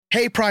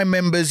Hey Prime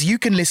members, you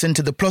can listen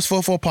to the Plus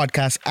 44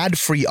 podcast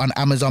ad-free on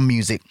Amazon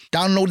Music.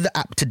 Download the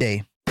app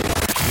today.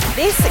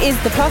 This is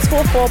the Plus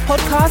 44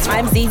 podcast.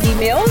 I'm ZZ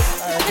Mills.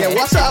 Yeah,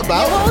 what's that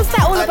about? What was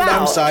that all about?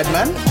 I'm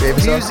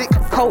Sideman. Music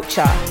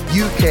Culture.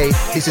 UK.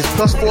 This is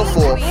Plus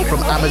 44 from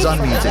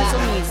Amazon Music.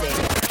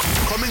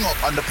 Coming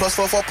up on the Plus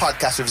 44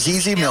 podcast with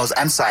ZZ Mills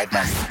and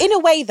Sideman. In a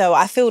way, though,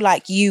 I feel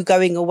like you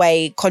going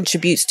away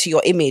contributes to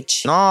your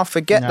image. Nah,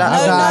 forget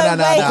that.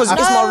 No, Because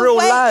it's my real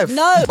life.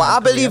 No. But I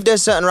believe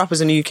there's certain rappers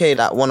in the UK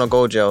that want to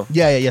go jail.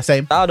 Yeah,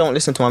 same. I don't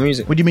listen to my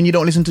music. What do you mean you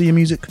don't listen to your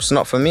music? It's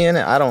not for me,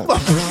 innit? I don't.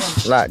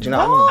 Like, do you know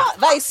what I mean? What?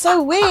 That is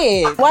so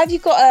weird. Why have you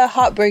got a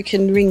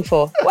heartbroken ring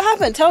for? What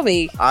happened? Tell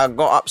me. I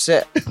got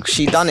upset.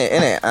 She done it,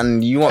 innit?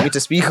 And you want me to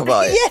speak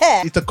about it?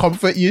 Yeah. It's to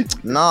comfort you.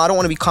 Nah, I don't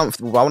want to be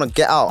comfortable. I want to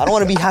get out. I don't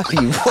want to be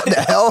happy. What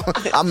the hell?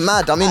 I'm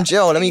mad. I'm in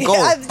jail. Let me go.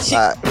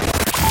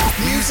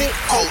 Music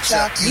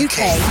Culture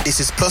UK. This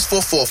is Plus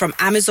 44 From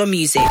Amazon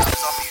Music.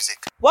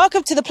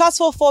 Welcome to the Plus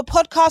 44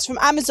 podcast from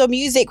Amazon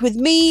Music with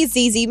me,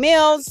 ZZ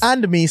Mills.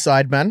 And me,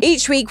 Sideman.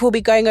 Each week we'll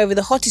be going over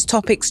the hottest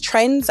topics,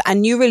 trends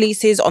and new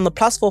releases on the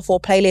Plus 44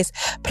 playlist.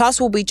 Plus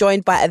we'll be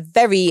joined by a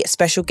very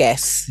special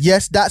guest.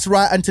 Yes, that's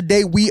right. And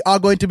today we are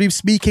going to be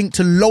speaking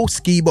to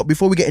Loski. But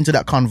before we get into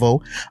that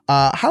convo,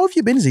 how have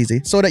you been,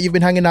 ZZ? So that you've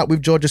been hanging out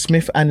with Georgia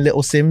Smith and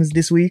Little Sims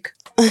this week.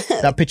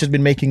 That picture's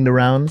been making the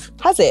rounds.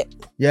 Has it?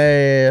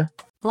 Yeah.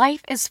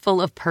 Life is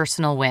full of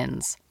personal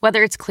wins.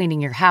 Whether it's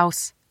cleaning your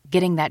house,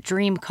 getting that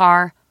dream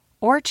car,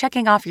 or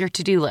checking off your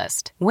to-do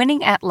list.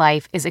 Winning at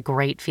life is a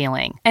great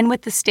feeling. And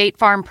with the State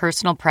Farm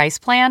Personal Price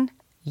Plan,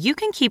 you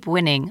can keep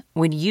winning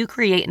when you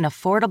create an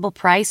affordable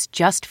price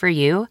just for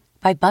you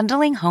by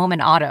bundling home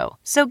and auto.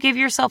 So give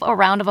yourself a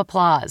round of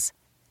applause.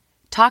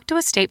 Talk to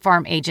a State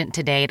Farm agent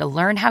today to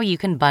learn how you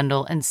can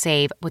bundle and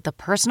save with the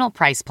Personal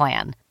Price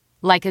Plan.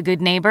 Like a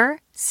good neighbor,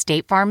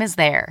 State Farm is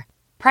there.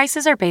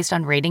 Prices are based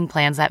on rating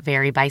plans that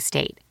vary by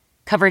state.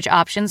 Coverage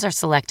options are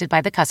selected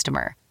by the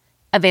customer.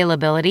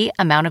 Availability,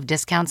 amount of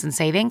discounts and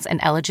savings,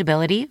 and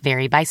eligibility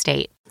vary by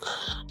state.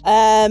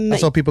 I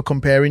saw people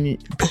comparing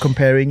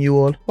you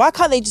all. Why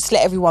can't they just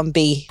let everyone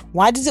be?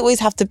 Why does it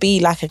always have to be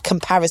like a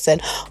comparison?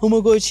 Oh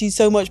my God, she's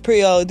so much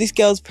prettier. This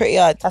girl's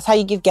prettier. That's how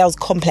you give girls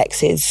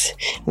complexes.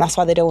 And that's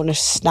why they don't want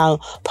to now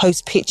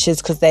post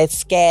pictures, because they're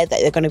scared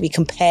that they're going to be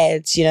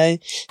compared, to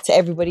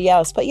everybody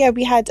else. But yeah,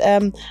 we had,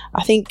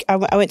 I think I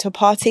went to a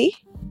party.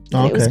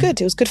 And It was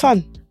good. It was good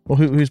fun. Well,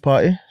 whose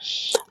party?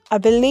 I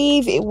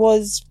believe it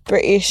was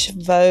British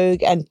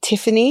Vogue and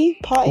Tiffany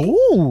party.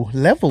 Ooh,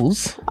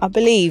 levels. I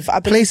believe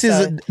Places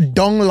so.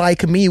 Dong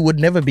like me would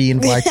never be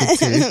invited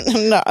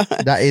to. No.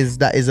 That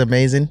is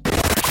amazing.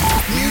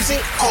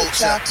 Music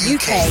Culture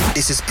UK.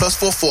 This is Plus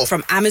 44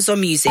 From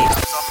Amazon Music.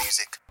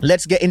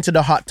 Let's get into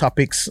the hot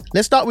topics.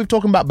 Let's start with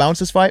talking about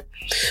Bouncer's fight.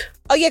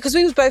 Oh yeah, because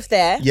we was both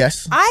there.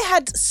 Yes. I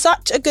had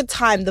such a good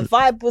time. The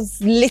vibe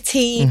was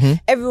litty. Mm-hmm.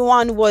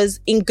 Everyone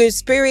was in good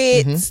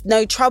spirits. Mm-hmm.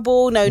 No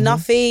trouble, no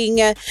nothing.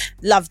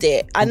 Loved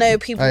it. I know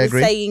people were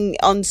saying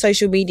on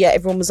social media,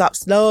 everyone was up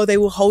slow. They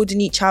were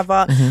holding each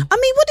other. Mm-hmm. I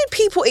mean, what did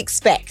people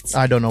expect?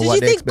 I don't know what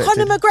they expected. Did you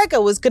think Conor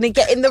McGregor was going to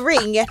get in the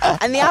ring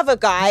and the other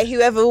guy,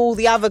 whoever all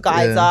the other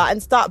guys are,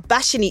 and start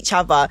bashing each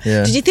other?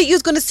 Yeah. Did you think you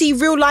was going to see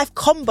real life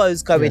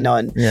combos going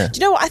on? Yeah. Do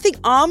you know what? I think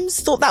Arms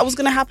thought that was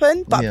going to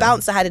happen, but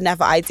Bouncer had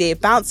another idea.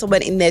 Bouncer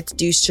went in there to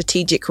do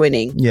strategic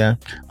winning. Yeah.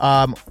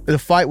 The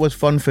fight was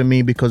fun for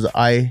me because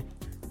I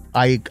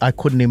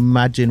couldn't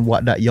imagine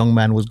what that young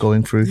man was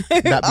going through.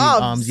 That being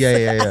Arms.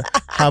 Yeah.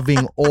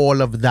 Having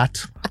all of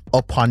that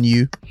upon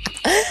you.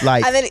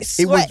 Like, and then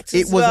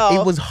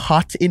it was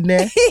hot in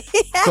there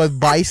for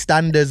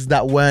bystanders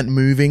that weren't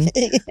moving.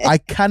 I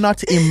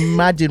cannot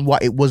imagine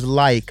what it was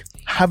like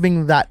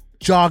having that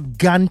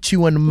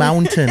gargantuan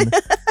mountain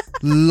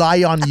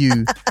lie on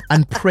you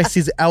and press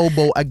his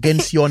elbow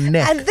against your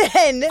neck and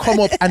then come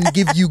up and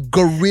give you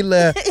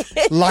gorilla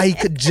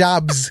like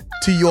jabs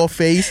to your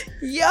face.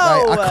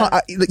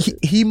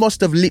 He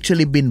must have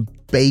literally been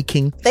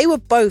baking. They were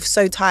both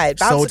so tired.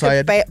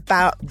 Bouncer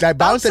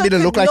Bouncer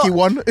didn't look like he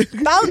won.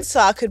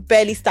 Bouncer could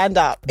barely stand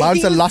up.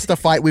 Bouncer lost a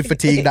fight with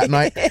fatigue that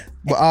night.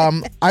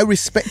 But I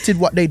respected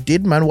what they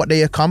did, man, what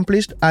they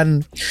accomplished,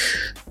 and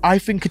I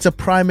think it's a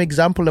prime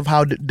example of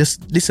how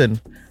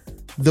listen,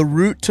 the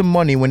route to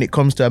money when it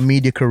comes to a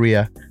media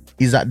career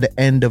is at the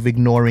end of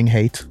ignoring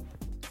hate.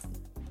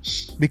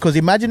 Because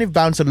imagine if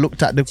Bouncer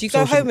looked at the... Do you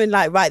go home and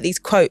write these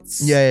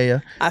quotes?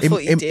 Yeah. I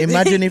thought you did.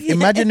 Imagine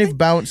if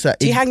Bouncer...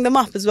 Do you hang them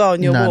up as well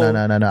on your wall?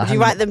 No. Do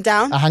you write them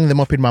down? I hang them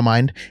up in my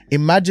mind.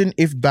 Imagine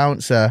if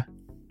Bouncer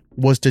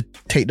was to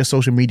take the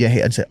social media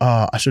hate and say,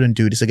 I shouldn't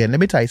do this again. Let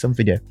me tell you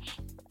something, yeah.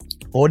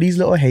 All these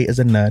little haters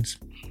and nerds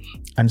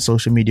and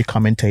social media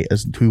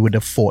commentators who would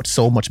have fought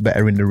so much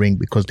better in the ring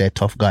because they're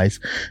tough guys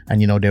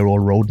and, they're all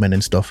roadmen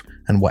and stuff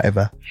and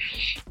whatever,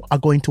 are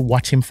going to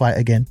watch him fight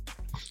again.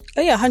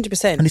 Oh yeah,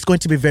 100%. And it's going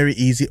to be very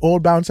easy. All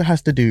Bouncer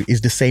has to do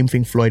is the same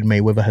thing Floyd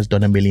Mayweather has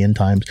done a million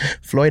times.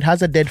 Floyd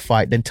has a dead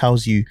fight, then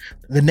tells you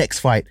the next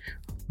fight,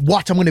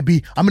 what I'm gonna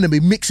be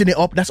mixing it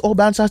up. That's all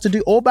Bouncer has to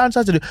do. All Bouncer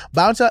has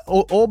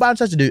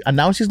to do,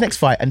 announce his next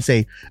fight and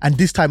say, and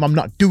this time I'm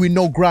not doing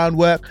no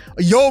groundwork.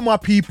 Yo, my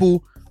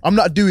people, I'm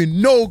not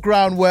doing no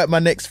groundwork my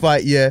next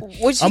fight, yeah.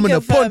 I'm going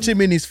to punch him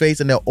in his face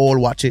and they'll all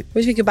watch it. What do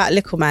you think about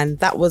Little Man?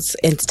 That was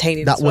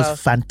entertaining That was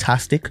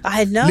fantastic.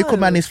 I know. Little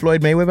Man is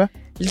Floyd Mayweather.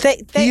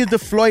 He is the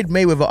Floyd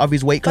Mayweather of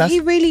his weight class. But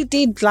he really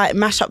did like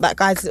mash up that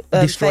guy's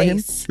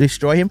face.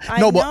 Destroy him.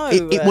 But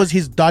it was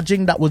his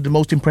dodging that was the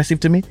most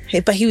impressive to me.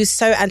 But he was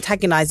so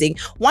antagonizing.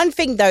 One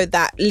thing though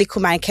that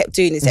Little Man kept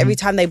doing is every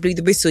time they blew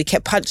the whistle, he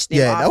kept punching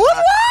him. Yeah,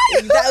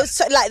 that was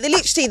so, like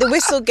literally the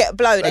whistle get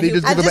blown and he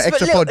just give him an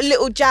extra punch.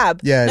 Little jab.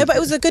 Yeah. No, but it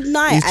was a good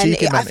night. And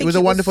I think it was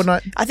a wonderful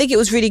night. I think it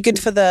was really good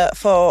for the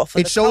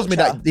It shows me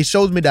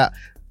that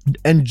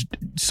and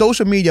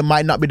social media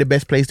might not be the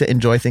best place to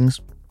enjoy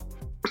things.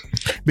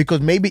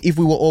 Because maybe if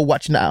we were all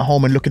watching it at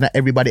home and looking at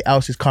everybody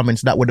else's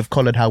comments, that would have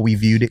coloured how we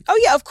viewed it. Oh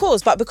yeah, of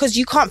course, but because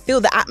you can't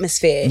feel the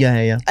atmosphere.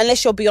 Yeah.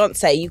 Unless you're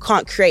Beyonce, you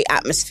can't create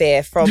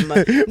atmosphere from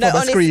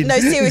screen. No,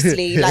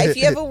 seriously. Like if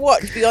you ever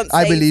watched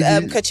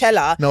Beyonce's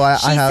Coachella,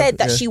 she said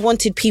that she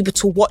wanted people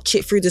to watch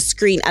it through the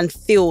screen and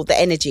feel the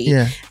energy.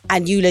 Yeah.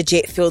 And you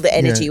legit feel the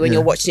energy when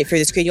you're watching it through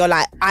the screen. You're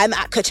like, I'm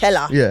at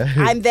Coachella. Yeah.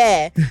 I'm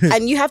there.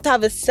 And you have to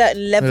have a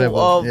certain level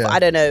of, I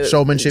don't know.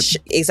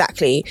 Showmanship.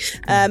 Exactly.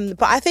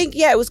 But I think,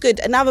 it was good.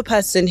 Another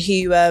person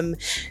who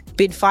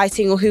been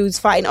fighting or who's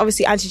fighting,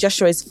 obviously Anthony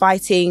Joshua is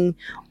fighting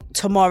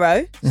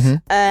tomorrow.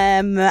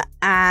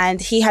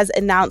 And he has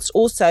announced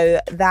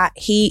also that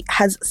he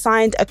has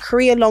signed a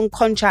career-long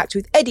contract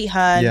with Eddie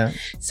Hearn.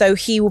 So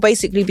he will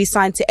basically be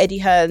signed to Eddie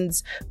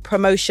Hearn's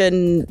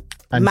promotion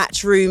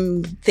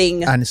matchroom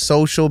thing. And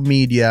social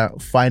media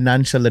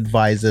financial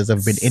advisors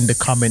have been in the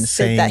comments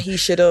saying that he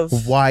should have.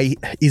 Why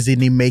isn't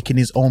he making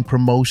his own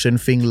promotion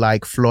thing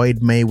like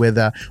Floyd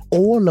Mayweather?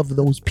 All of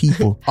those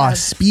people are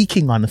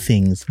speaking on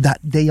things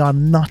that they are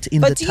not in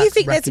the tax bracket. But do you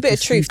think there's a bit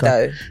of truth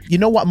though? You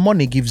know what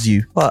money gives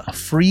you? What?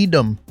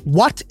 Freedom.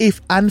 What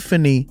if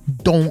Anthony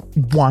don't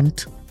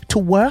want to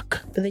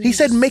work? He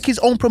said make his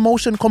own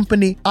promotion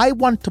company. I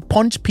want to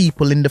punch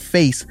people in the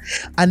face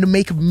and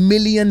make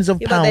millions of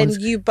pounds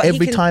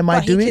every time I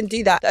do it. He can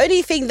do that. The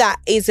only thing that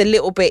is a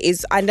little bit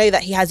is I know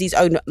that he has his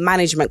own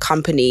management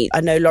company.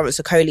 I know Lawrence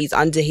Okoli's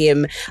under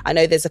him. I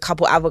know there's a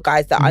couple other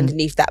guys that are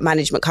underneath that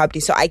management company.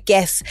 So I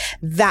guess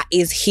that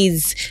is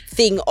his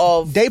thing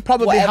of they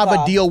probably have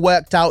a deal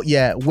worked out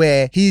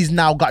where he's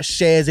now got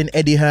shares in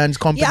Eddie Hearn's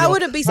company. Yeah, I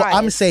wouldn't be surprised. But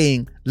I'm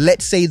saying,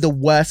 let's say the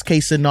worst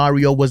case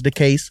scenario was the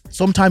case.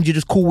 Sometimes you're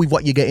just cool with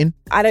what you're getting.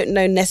 I don't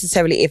know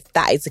necessarily if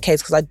that is the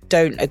case because I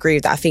don't agree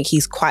with that. I think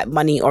he's quite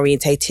money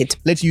orientated.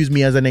 Let's use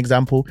me as an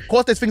example. Of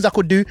course, there's things I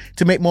could do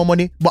to make more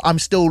money, but I'm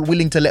still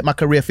willing to let my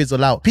career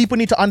fizzle out. People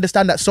need to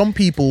understand that some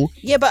people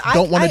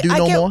don't want to do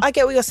no more. I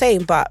get what you're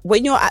saying, but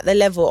when you're at the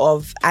level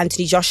of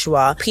Anthony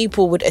Joshua,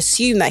 people would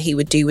assume that he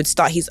would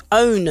start his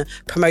own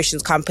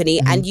promotions company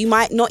and you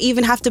might not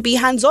even have to be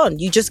hands-on.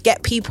 You just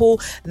get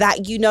people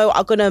that you know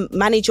are going to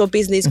manage your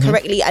business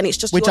correctly and it's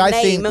just your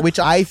name. Which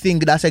I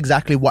think that's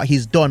exactly what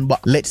he's done,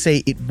 but let's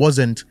say it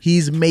wasn't.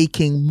 He's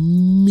making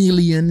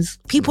millions.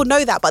 People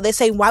know that, but they're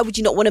saying, why would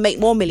you not want to make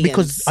more millions?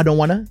 Because I don't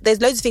want to. There's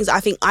loads of things I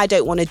think I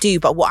don't want to do,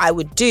 but what I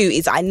would do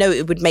is I know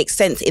it would make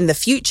sense in the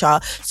future,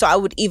 so I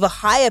would either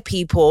hire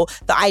people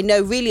that I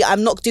know really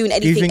I'm not doing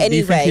anything anyway. Do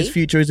you think his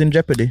future is in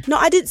jeopardy? No,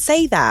 I didn't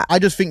say that. I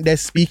just think they're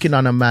speaking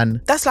on a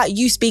man. That's like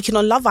you speaking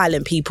on Love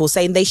Island people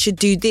saying they should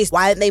do this.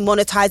 Why aren't they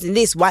monetizing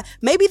this? Why?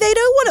 Maybe they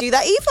don't want to do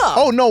that either.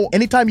 Oh no,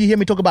 anytime you hear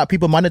me talk about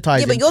people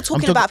monetizing. Yeah, but you're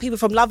talking about people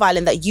from Love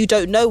Island that you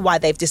don't know why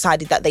they've decided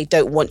that they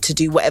don't want to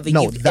do whatever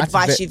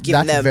advice you've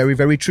given them. That's very,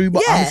 very true.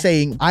 But I'm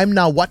saying I'm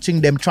now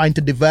watching them trying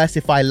to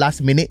diversify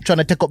last minute, trying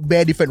to take up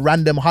bare different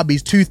random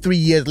hobbies 2-3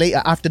 years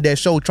later after their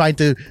show, trying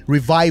to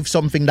revive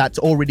something that's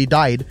already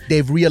died.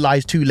 They've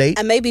realised too late.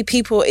 And maybe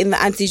people in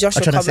the Anthony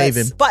Joshua comments. To save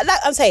him. But like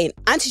I'm saying,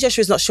 Anthony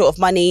Joshua is not short of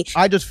money.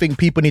 I just think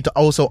people need to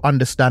also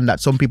understand that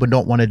some people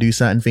don't want to do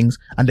certain things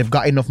and they've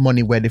got enough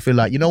money where they feel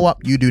like, you know what,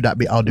 you do that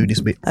bit, I'll do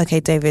this bit. Okay,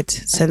 David.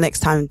 So next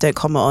time, don't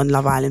comment on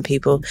Love Island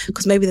people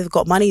because maybe they've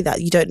got money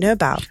that you don't know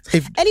about.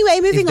 Anyway,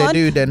 moving on. If they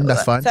do, then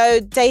that's fine. So,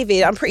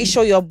 David, I'm pretty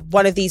sure you're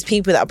one of these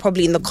people that are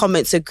probably in the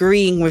comments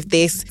agreeing with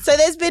this. So,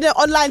 there's been an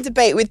online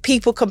debate with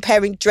people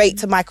comparing Drake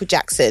to Michael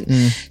Jackson.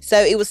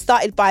 So, it was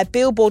started by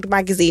Billboard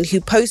magazine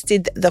who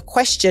posted the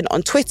question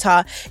on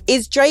Twitter: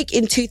 is Drake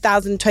in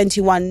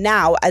 2021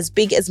 now as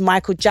big as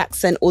Michael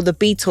Jackson or the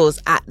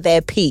Beatles at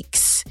their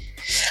peaks?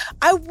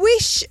 I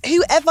wish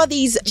whoever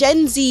these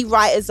Gen Z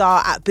writers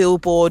are at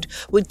Billboard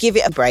would give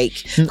it a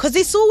break because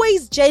it's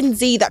always Gen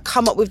Z that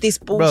come up with this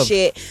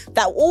bullshit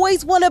that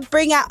always want to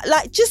bring out,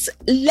 like, just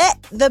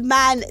let the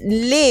man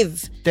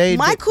live.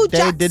 Michael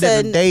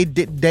Jackson.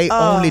 They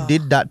only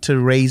did that to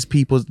raise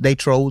people's. They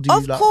trolled you.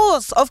 Of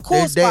course,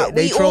 but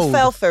we all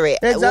fell for it.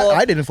 Exactly. Well,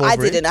 I didn't fall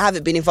for it. I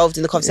haven't been involved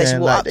in the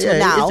conversation up till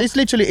now. It's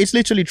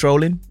literally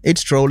trolling.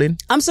 It's trolling.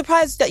 I'm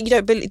surprised that you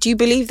don't. Do you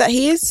believe that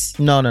he is?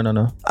 No.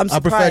 I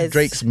prefer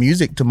Drake's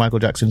music to Michael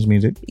Jackson's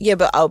music. Yeah,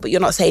 but you're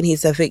not saying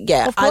he's a thing.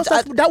 Yeah, of course,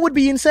 that would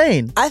be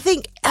insane. I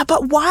think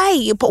But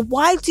why? But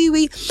why do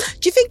you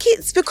think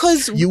it's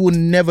because you will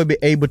never be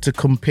able to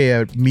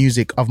compare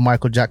music of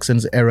Michael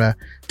Jackson's era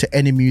to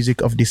any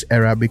music of this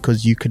era,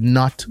 because you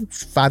cannot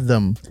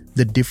fathom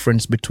the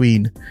difference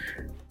between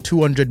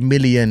 200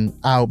 million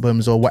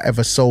albums or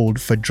whatever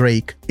sold for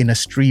Drake in a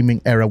streaming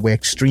era where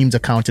streams are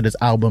counted as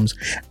albums,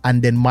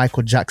 and then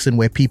Michael Jackson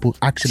where people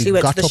actually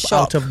got up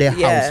shop. out of their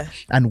house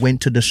and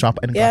went to the shop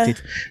and got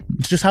it?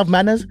 Just have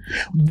manners.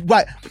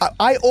 Right,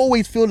 I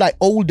always feel like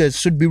elders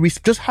should be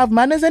just have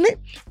manners in it.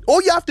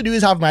 All you have to do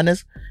is have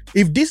manners.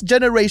 If this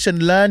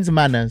generation learns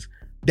manners,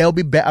 they'll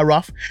be better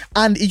off.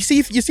 And you see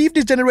if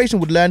this generation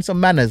would learn some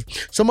manners,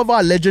 some of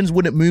our legends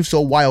wouldn't move so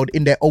wild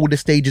in their older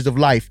stages of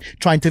life,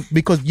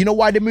 because you know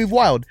why they move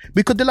wild?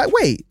 Because they're like,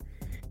 wait,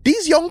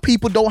 these young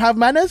people don't have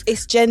manners.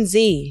 It's Gen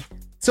Z.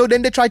 So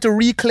then they try to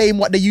reclaim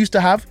what they used to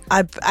have.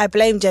 I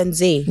blame Gen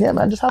Z. Yeah,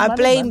 man, just have manners, I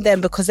blame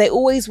them because they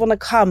always want to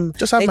come.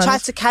 Just have They manners.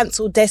 tried to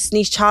cancel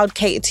Destiny's Child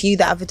Cater to You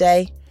the other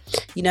day.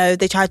 You know,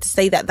 they tried to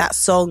say that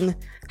song,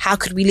 how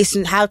could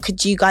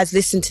you guys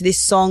listen to this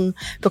song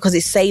because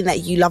it's saying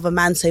that you love a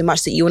man so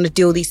much that you want to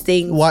do all these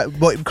things. Why?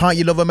 But can't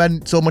you love a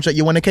man so much that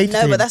you want to cater to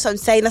No, him? but that's what I'm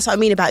saying. That's what I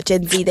mean about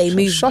Gen Z. They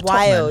move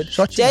wild.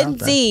 Gen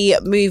Z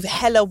move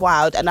hella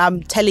wild, and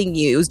I'm telling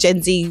you, it was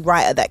Gen Z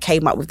writer that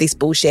came up with this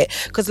bullshit.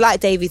 Because like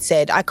David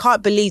said, I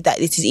can't believe that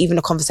this is even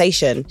a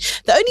conversation.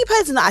 The only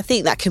person that I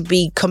think that can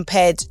be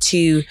compared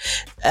to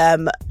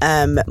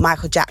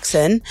Michael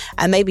Jackson,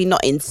 and maybe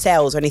not in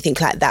sales or anything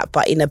like that,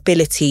 but in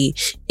ability,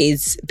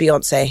 is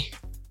Beyonce.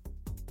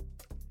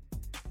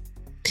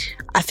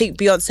 I think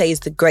Beyonce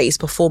is the greatest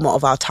performer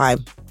of our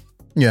time.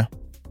 Yeah.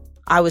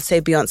 I would say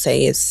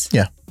Beyonce is.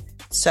 Yeah.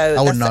 So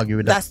I wouldn't argue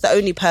with that. That's the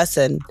only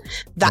person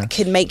that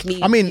can make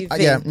me. I mean,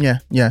 yeah.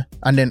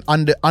 And then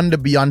under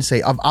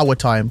Beyonce of our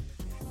time,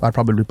 I'd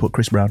probably put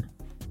Chris Brown.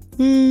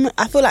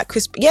 I feel like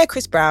Chris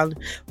Brown,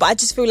 but I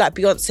just feel like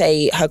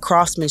Beyonce, her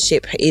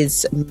craftsmanship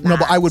is mad. No,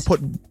 but I would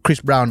put Chris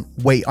Brown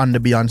way under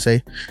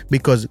Beyonce,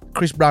 because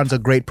Chris Brown's a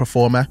great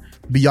performer.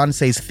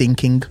 Beyonce's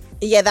thinking.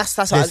 Yeah, that's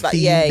what I was about.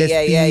 Yeah.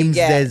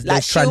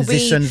 There's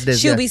transitions.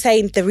 She'll be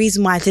saying the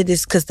reason why I did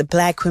this because the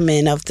black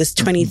women of this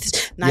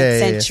 29th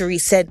century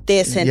said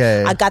this, and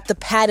I got the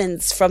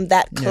patterns from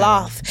that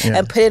cloth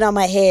and put it on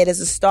my head as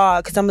a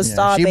star because I'm a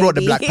star. She baby. brought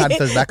the Black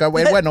Panthers back.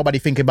 We're nobody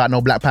thinking about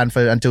no Black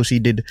Panther until she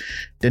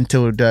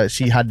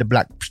had the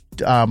black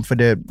for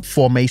the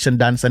formation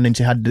dance, and then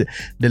she had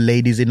the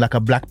ladies in like a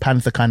Black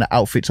Panther kind of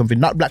outfit, something.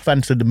 Not Black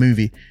Panther the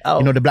movie. Oh,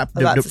 you know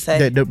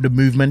the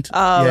movement.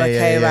 Oh, right.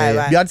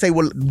 Beyonce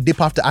will dip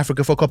after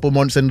Africa for a couple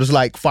months and just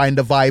like find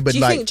a vibe. And do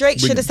you think Drake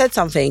should have said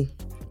something?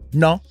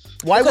 No.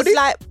 Why would he?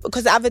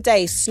 Because the other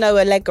day, Snow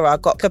Allegra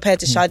got compared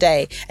to Sade,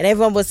 and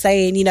everyone was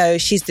saying, you know,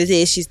 she's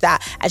this, she's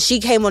that. And she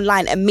came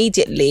online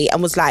immediately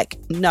and was like,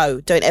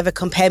 no, don't ever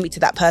compare me to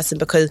that person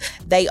because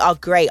they are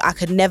great. I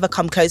could never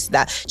come close to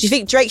that. Do you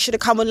think Drake should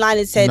have come online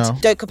and said,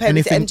 don't compare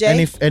me to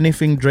MJ?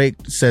 Anything Drake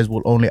says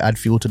will only add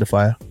fuel to the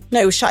fire.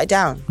 No, it will shut it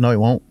down. No, it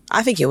won't.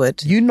 I think it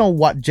would. You know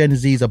what Gen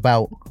Z is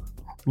about?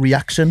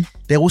 Reaction.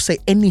 They will say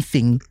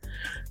anything.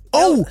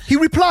 Oh, he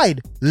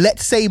replied.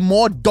 Let's say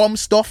more dumb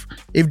stuff.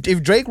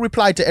 If Drake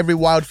replied to every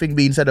wild thing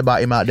being said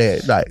about him out there,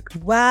 like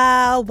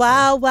wow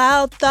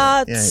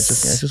thoughts. Yeah,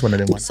 it's just one of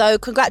them ones. So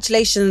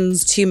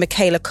congratulations to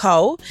Michaela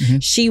Cole. Mm-hmm.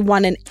 She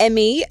won an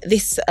Emmy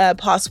this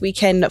past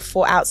weekend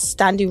for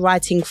outstanding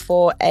writing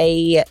for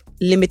a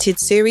limited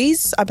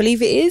series, I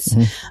believe it is.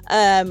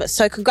 Mm-hmm.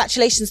 So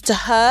congratulations to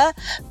her.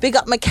 Big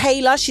up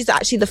Michaela. She's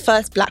actually the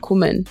first black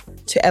woman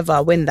to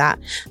ever win that.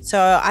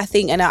 So I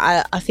think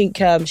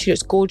she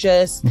looks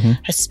gorgeous. Mm-hmm.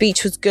 Her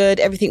speech was good.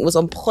 Everything was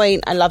on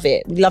point. I love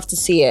it. Love to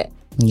see it.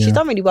 Yeah. She's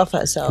done really well for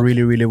herself.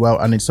 Really, really well.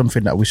 And it's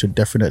something that we should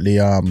definitely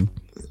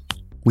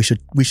we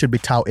should be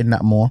touting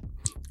that more.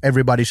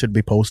 Everybody should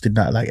be posting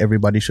that. Like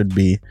everybody should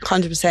be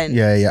 100%.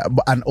 Yeah.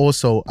 And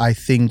also I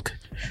think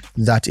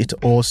that it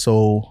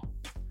also,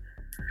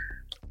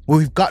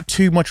 we've got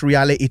too much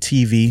reality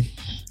TV.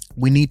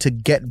 We need to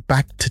get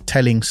back to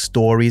telling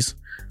stories.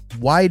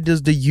 Why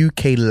does the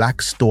UK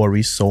lack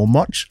stories so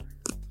much?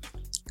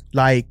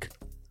 Like,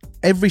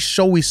 every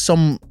show is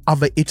some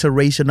other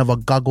iteration of a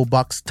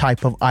Gogglebox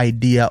type of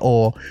idea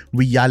or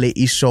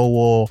reality show,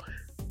 or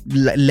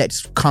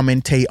let's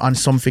commentate on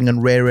something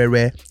and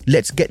rare.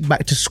 Let's get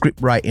back to script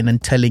writing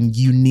and telling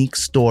unique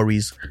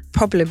stories.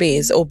 Problem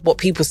is, or what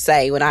people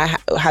say when I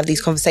have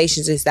these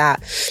conversations, is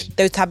that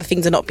those type of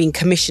things are not being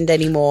commissioned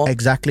anymore.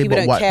 Exactly.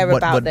 People don't care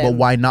about them. But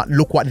why not?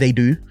 Look what they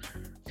do.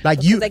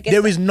 Like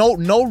there is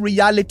no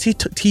reality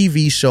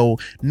TV show,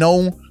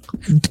 no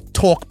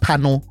talk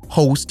panel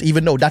host,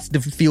 even though that's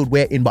the field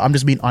we're in, but I'm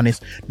just being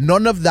honest.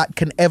 None of that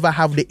can ever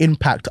have the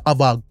impact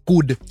of a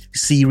good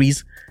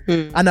series.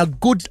 And a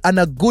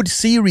good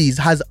series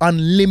has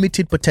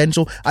unlimited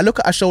potential. I look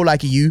at a show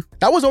like You.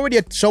 That was already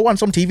a show on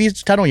some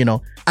TV channel, you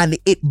know, and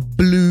it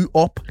blew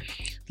up.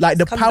 Like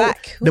the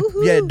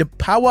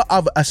power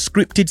of a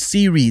scripted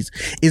series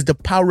is the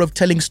power of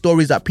telling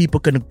stories that people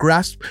can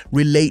grasp,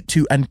 relate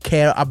to, and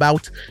care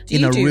about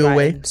in a real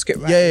way.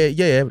 Script writing?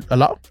 Yeah, a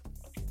lot.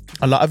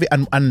 A lot of it,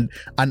 and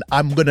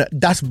I'm gonna.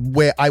 That's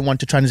where I want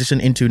to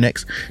transition into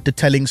next, to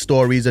telling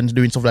stories and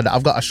doing stuff like that.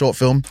 I've got a short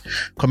film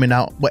coming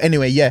out, but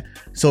anyway, yeah.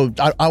 So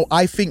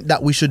I think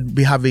that we should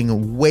be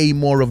having way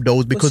more of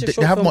those because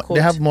they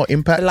have more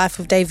impact. The Life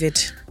of David.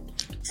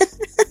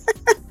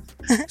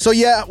 So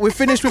yeah, we're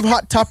finished with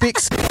hot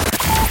topics.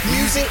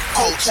 Music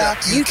Culture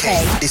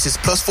UK. This is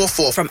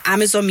 +44 From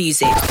Amazon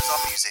Music.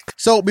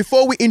 So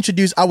before we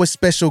introduce our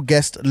special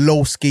guest,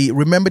 Loski,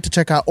 remember to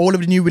check out all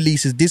of the new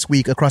releases this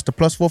week across the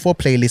 +44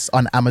 playlists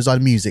on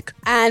Amazon Music.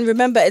 And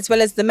remember, as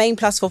well as the main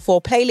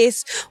 +44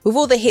 playlist with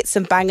all the hits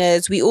and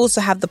bangers, we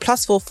also have the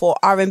 +44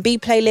 R&B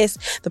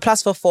playlist, the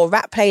 +44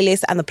 rap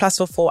playlist, and the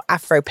 +44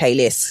 Afro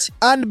playlist.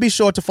 And be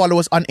sure to follow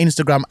us on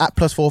Instagram at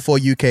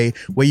 +44UK,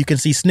 where you can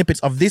see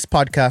snippets of this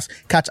podcast,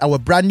 catch our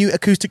brand new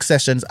acoustic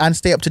sessions, and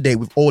stay up to date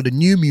with all the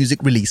new music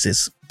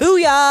releases.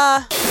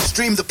 Booyah!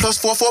 Stream the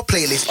 +44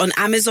 playlist On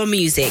Amazon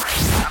Music.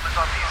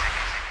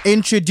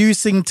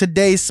 Introducing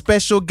today's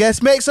special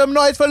guest. Make some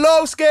noise for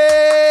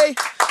Loski!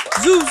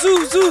 Zoo,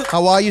 zoo, zoo.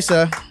 How are you,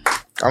 sir?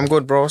 I'm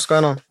good, bro. What's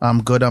going on?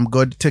 I'm good.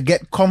 To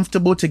get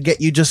comfortable, to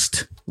get you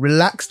just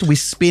relaxed, we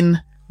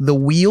spin the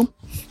wheel.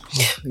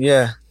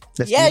 Yeah.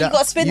 Let's Yeah, do you that.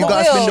 got to spin You the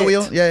gotta wheel. spin the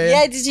wheel. Yeah.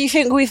 Yeah, did you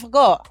think we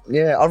forgot?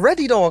 Yeah,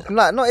 already though.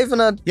 Like, not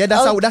even a... Yeah,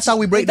 that's how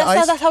we break the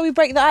ice. That's how we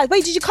break the ice.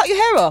 Wait, did you cut your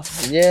hair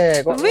off?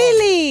 Yeah. Got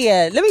Really?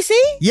 Let me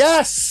see.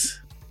 Yes.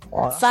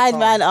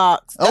 Sideman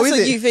arcs. That's is what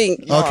it? you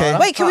think. Okay.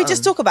 Wait, can we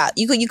just talk about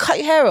you cut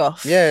your hair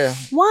off? Yeah.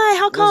 Why?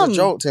 How It was come? a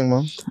joke thing,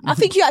 man. I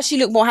think you actually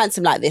look more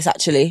handsome like this,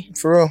 actually.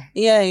 For real.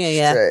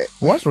 Yeah. Right.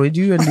 What's wrong with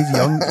you and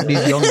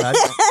these young lads?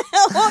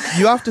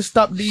 You have to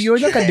stop. You're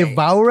like a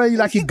devourer. You're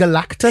like a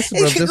Galactus,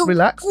 bro. Just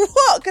relax.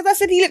 What? Because I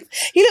said he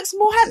looks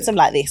more handsome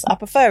like this. I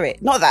prefer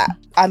it. Not that.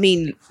 I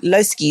mean,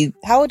 Loski,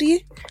 how old are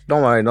you?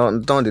 Don't worry.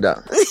 Don't do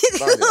that.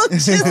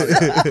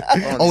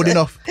 Old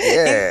enough.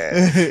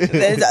 Yeah.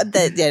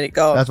 There it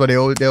go. That's what they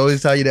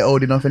always tell you. They're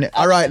old enough, innit?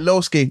 All right,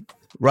 Loski.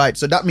 Right,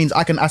 so that means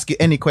I can ask you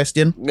any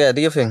question. Yeah,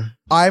 do your thing.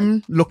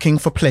 I'm looking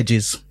for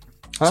pledges.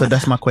 So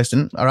that's my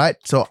question. All right.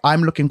 So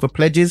I'm looking for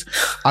pledges.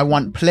 I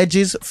want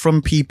pledges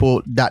from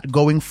people that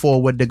going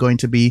forward, they're going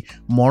to be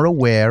more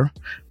aware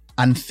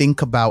and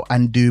think about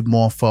and do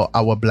more for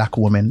our black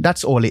women.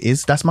 That's all it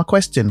is. That's my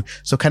question.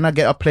 So can I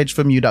get a pledge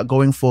from you that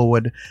going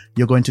forward,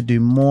 you're going to do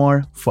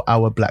more for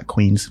our black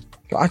queens?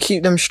 I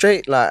keep them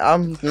straight. Like,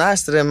 I'm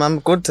nice to them. I'm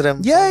good to them.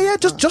 Yeah.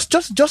 Just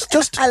What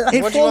do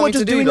you want forward, me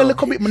just to do, doing though? a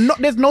little bit.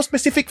 There's no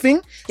specific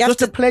thing.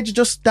 Just a pledge,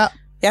 just that.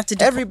 You have to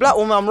do Every black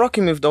woman I'm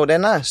rocking with, though, they're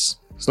nice.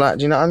 It's like,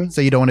 do you know what I mean?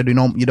 So you don't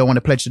want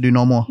to pledge to do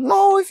no more.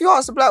 No, if you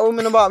ask a black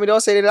woman about me,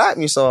 they'll say they like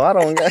me. So I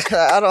don't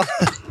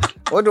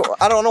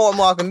know what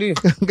more I can do. You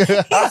say,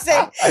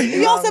 if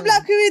you ask a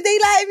black woman, they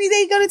like me,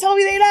 they gonna tell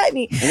me they like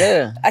me.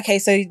 Yeah. Okay,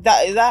 so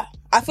that is that.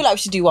 I feel like we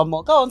should do one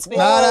more. Go on, spit.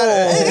 It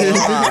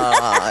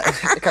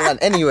can land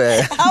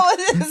anywhere. How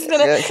is this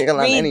gonna Yeah, it can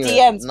land read anywhere.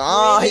 DMs?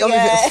 Nah, Read you're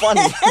making DMs. it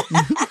funny.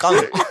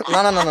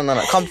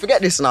 No. Come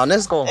forget this now.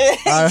 Let's go. All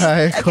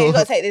right, Okay, cool. we've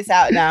got to take this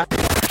out now.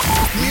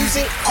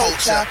 Music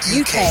Culture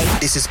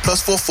UK. This is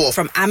 +44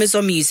 From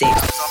Amazon Music.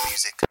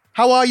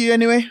 How are you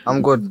anyway?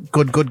 I'm good.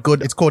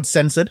 Good. It's called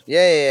Censored.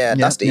 Yeah.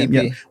 That's the EP.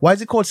 Yeah. Why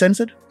is it called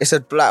Censored? It's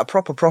a like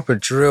proper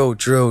drill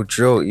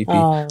EP.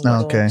 Oh,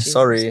 Okay.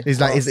 Sorry. It's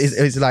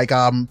like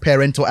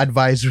parental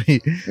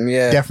advisory.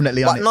 Yeah.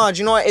 Definitely on But it. no, do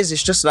you know what it is?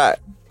 It's just like,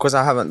 because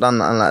I haven't done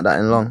nothing like that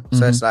in long.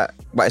 So it's like,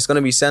 but it's going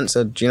to be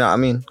censored. Do you know what I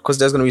mean? Because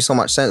there's going to be so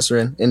much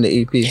censoring in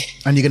the EP.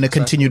 And you're gonna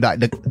continue that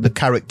the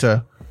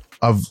character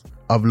of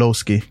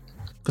Loski.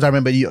 Because I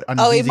remember you.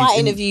 in my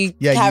interview,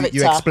 you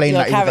character. explained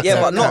Your that. it was a character.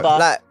 Yeah, but not Remember?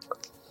 like,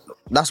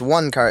 that's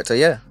one character,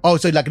 yeah. Oh,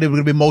 so like there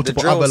will be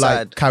multiple drill other like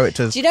side.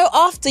 characters. Do you know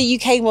after you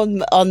came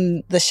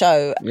on the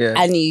show Yeah.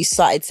 and you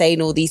started saying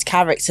all these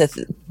character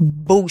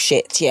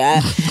bullshit,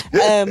 yeah?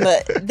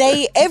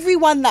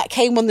 Everyone that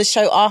came on the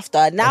show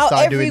after, now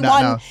start doing that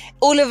everyone now.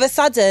 all of a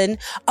sudden,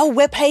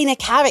 we're playing a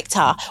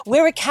character.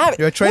 We're a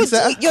character. You're a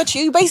trendsetter?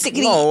 You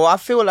basically. No, I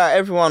feel like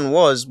everyone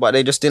was, but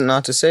they just didn't know how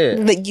to say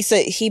it. So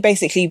he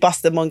basically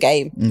bust them on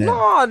game.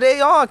 No,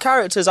 they are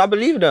characters. I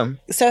believe them.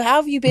 So how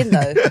have you been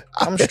though?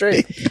 I'm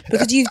straight.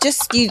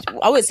 Because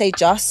I wouldn't say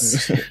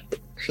just.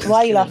 Why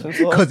are you laughing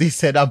for? Because he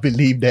said, "I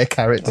believe their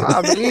characters."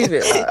 I believe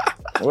it.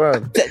 Like,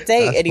 word.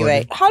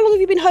 Anyway, how long have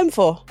you been home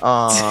for?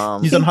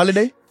 He's on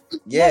holiday.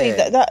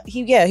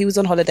 Yeah. He was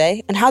on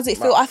holiday. And how does it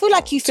feel? I feel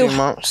like you feel. 2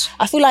 months.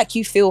 I feel like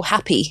you feel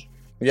happy.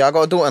 Yeah, I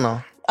got a daughter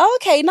now. Oh,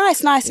 okay,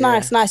 nice.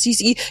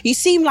 You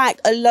seem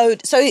like a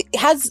load. So it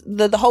has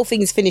the whole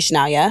thing is finished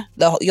now, yeah.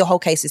 Your whole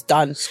case is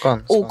done. It's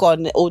gone.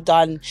 All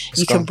done.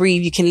 You can gone.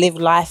 breathe. You can live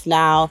life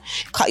now.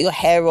 Cut your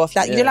hair off.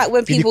 Like you know, like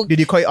when people. Did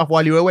you cut it off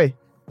while you were away?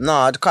 No,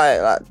 I'd cut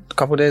it like a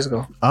couple of days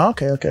ago. Oh,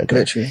 okay.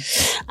 Literally.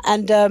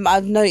 And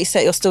I've noticed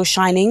that you're still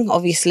shining.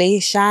 Obviously,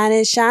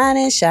 shining.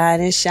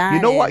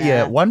 You know what?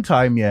 Yeah, one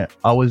time,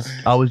 I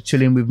was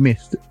chilling with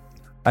Mist,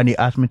 and he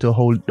asked me to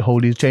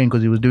hold his chain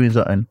because he was doing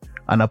something,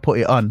 and I put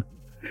it on.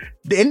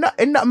 Isn't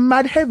that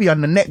mad heavy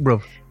on the neck,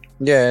 bro?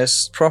 Yeah,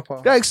 it's proper.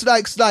 Like,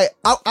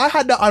 I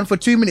had that on for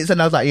 2 minutes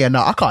and I was like, yeah,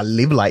 no, I can't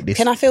live like this.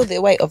 Can I feel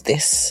the weight of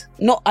this?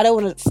 Not, I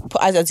don't want to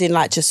put as in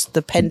like just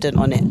the pendant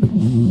on it.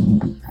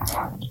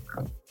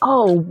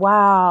 Oh,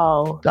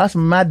 wow. That's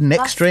mad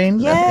neck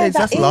strain. Yeah,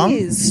 that's long.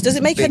 Does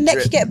it make your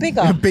neck get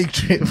bigger? Big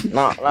trip.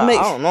 Nah, like,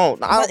 I don't know.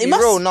 I'll be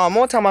real. No,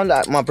 more time I'm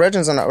like, my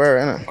brethren's on that wear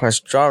it, innit? Because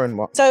it's jarring,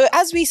 but... So,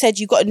 as we said,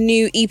 you got a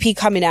new EP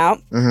coming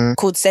out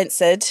called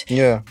Censored.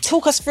 Yeah.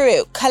 Talk us through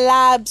it.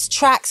 Collabs,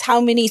 tracks,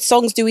 how many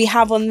songs do we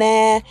have on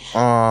there?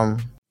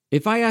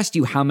 If I asked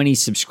you how many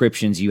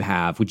subscriptions you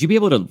have, would you be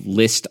able to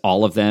list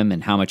all of them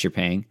and how much you're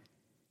paying?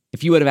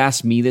 If you would have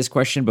asked me this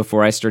question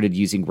before I started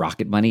using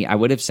Rocket Money, I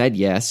would have said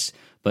yes.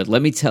 But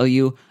let me tell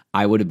you,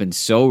 I would have been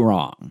so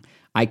wrong.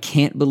 I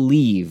can't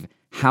believe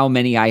how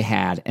many I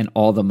had and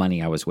all the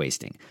money I was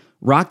wasting.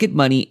 Rocket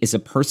Money is a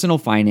personal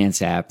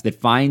finance app that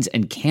finds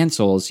and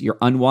cancels your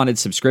unwanted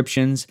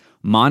subscriptions,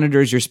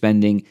 monitors your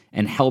spending,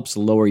 and helps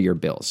lower your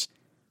bills.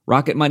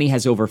 Rocket Money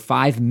has over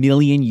 5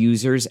 million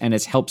users and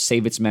has helped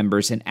save its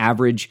members an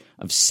average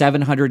of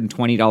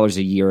 $720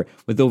 a year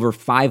with over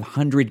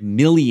 500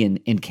 million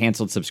in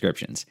canceled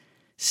subscriptions.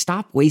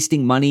 Stop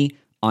wasting money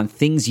on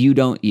things you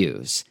don't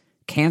use.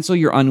 Cancel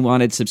your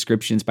unwanted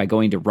subscriptions by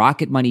going to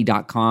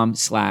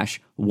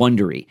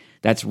rocketmoney.com/Wondery.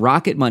 That's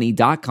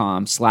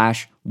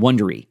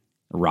rocketmoney.com/Wondery.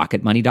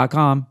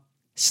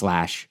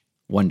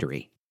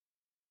 rocketmoney.com/Wondery.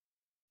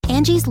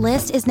 Angie's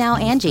List is now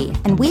Angie,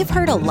 and we've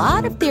heard a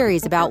lot of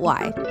theories about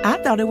why. I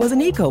thought it was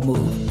an eco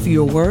move.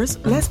 Fewer words,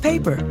 less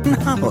paper.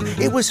 No,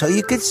 it was so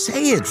you could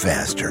say it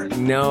faster.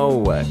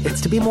 No,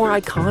 it's to be more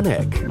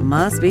iconic.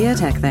 Must be a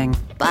tech thing.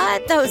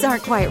 But those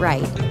aren't quite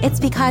right. It's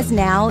because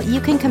now you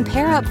can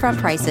compare upfront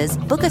prices,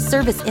 book a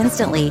service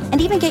instantly, and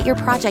even get your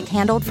project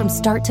handled from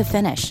start to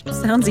finish.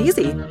 Sounds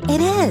easy. It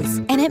is,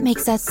 and it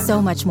makes us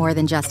so much more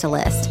than just a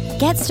list.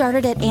 Get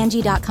started at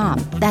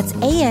Angie.com. That's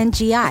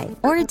ANGI,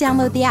 or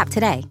download the app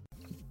today.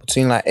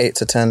 Between like 8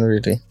 to 10,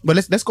 really. But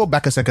let's go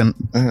back a second.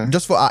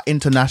 Just for our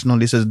international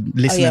listeners,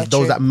 those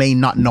true. that may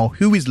not know,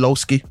 who is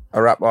Loski?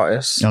 A rap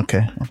artist.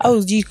 Okay.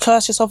 Oh, do you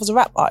class yourself as a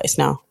rap artist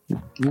now?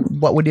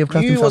 What would you have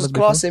classed You himself was as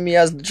before? classing me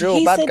as the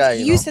drill bad guy.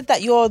 You said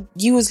that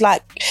you was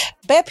like,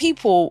 bare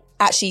people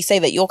actually say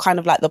that you're kind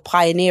of like the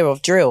pioneer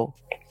of drill.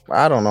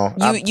 I don't know.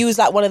 You was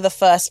like one of the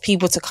first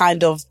people to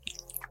kind of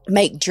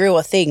make drill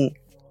a thing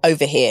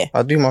over here.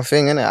 I do my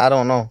thing, innit? I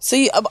don't know. So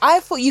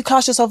I thought you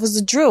classed yourself as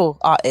a drill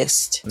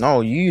artist.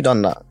 No, you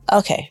done that.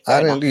 Okay.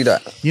 I didn't do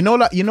that. You know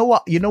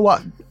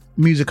what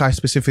music I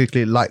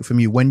specifically like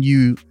from you, when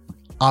you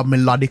are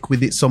melodic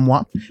with it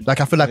somewhat. Like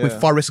I feel like with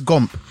Forrest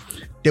Gump,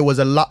 there was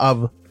a lot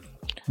of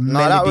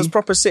melody. No, that was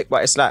proper sick,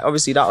 but it's like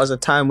obviously that was a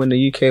time when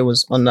the UK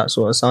was on that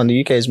sort of sound.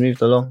 The UK has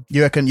moved along.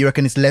 You reckon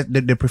it's less,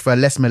 they prefer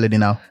less melody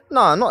now?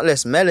 No, not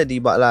less melody,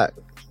 but like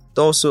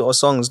those sort of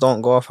songs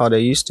don't go off how they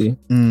used to.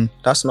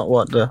 That's not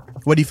what the...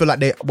 What do you feel like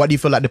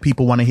the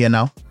people want to hear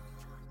now?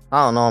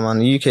 I don't know, man.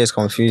 The UK is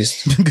confused.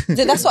 So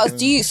that's what.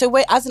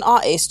 As an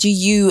artist, do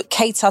you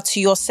cater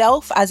to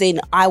yourself? As in,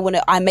 I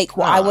make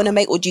what I want to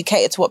make, or do you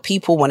cater to what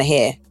people want to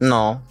hear?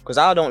 No, because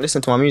I don't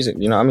listen to my music.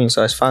 You know what I mean?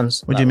 So it's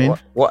fans. What do you mean?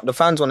 What the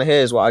fans want to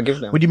hear is what I give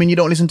them. What do you mean you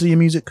don't listen to your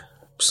music?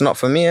 It's not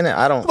for me, innit?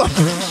 I don't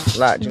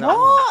like. Do you know what I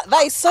mean? What?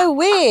 That is so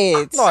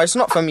weird. No, it's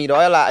not for me though.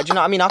 Do you know what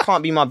I mean? I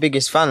can't be my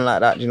biggest fan like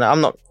that. Do you know? I'm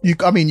not. You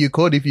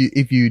could if you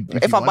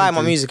If I buy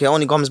my music, it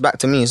only comes back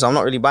to me, so I'm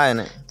not really buying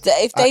it.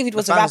 If David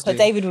was a fans rapper, do.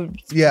 David would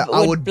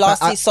I would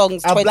blast his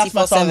songs I'll blast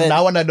my songs 24/7.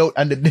 now and I don't,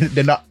 and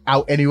they're not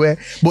out anywhere.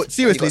 But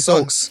seriously, got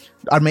songs?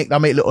 I make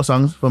little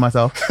songs for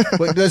myself.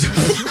 But there's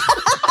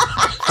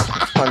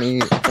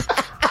Funny.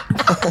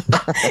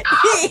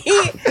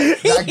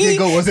 that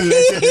giggle was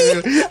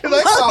hilarious.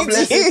 Like, oh,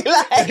 bless you.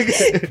 Like,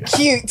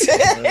 cute.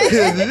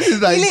 This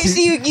is like,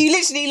 you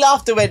literally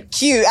laughed and went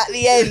cute at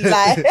the end.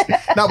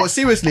 Like, no, but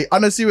seriously,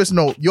 on a serious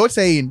note, you're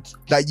saying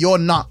that you're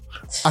not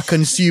a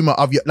consumer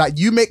of your, like,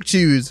 you make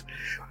tunes.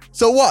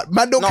 So what?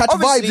 Man don't catch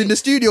vibes in the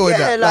studio with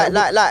yeah,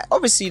 that. like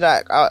obviously,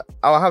 like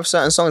I'll have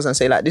certain songs and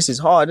say like this is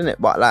hard, innit?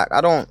 But like I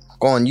don't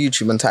go on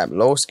YouTube and type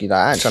Loski. Like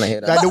I ain't trying to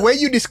hear that. Like the way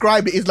you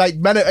describe it is like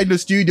man in the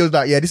studio's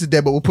like, yeah, this is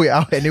there, but we'll put it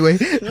out anyway.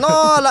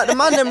 No, like the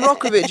man them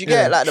rock with it. You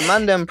get it? Like the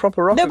man them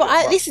proper rock. no, with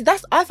but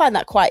it, I find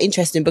that quite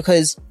interesting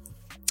because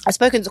I've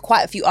spoken to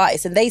quite a few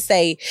artists and they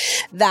say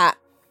that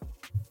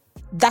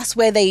that's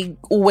where they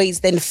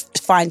always then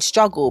find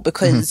struggle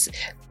because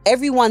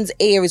everyone's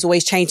ear is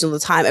always changing all the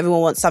time.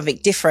 Everyone wants something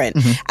different.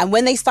 And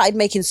when they started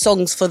making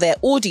songs for their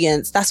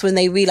audience, that's when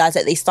they realized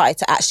that they started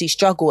to actually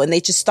struggle and they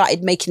just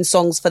started making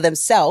songs for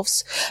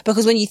themselves.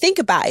 Because when you think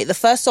about it, the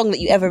first song that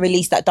you ever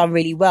released that done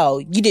really well,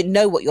 you didn't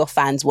know what your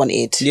fans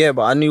wanted. Yeah,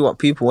 but I knew what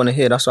people want to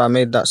hear. That's why I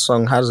made that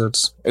song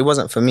Hazards. It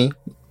wasn't for me.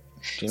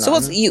 You know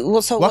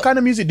what kind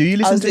of music do you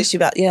listen to?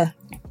 Literally about,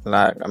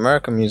 like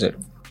American music.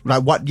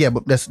 Like what? Yeah,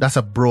 but that's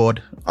a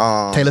broad.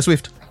 Taylor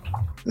Swift.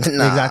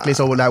 Nah. Exactly.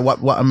 So like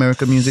what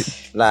American music?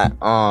 Like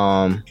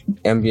NBA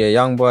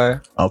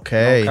YoungBoy.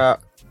 Okay. No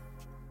Cap,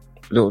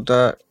 Lil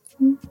Durk.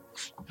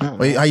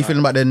 How you feeling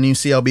about the new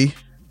CLB?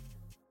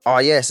 Oh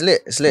yeah, it's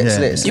lit. It's lit. Yeah. It's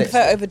lit. It's you lit.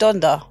 prefer it over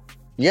Donda?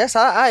 Yes,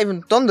 I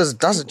even done this.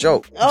 That's a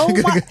joke. Oh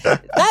my,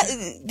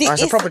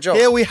 It's a proper joke.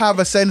 Here we have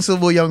a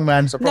sensible young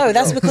man. No,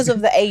 that's because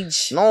of the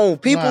age. No,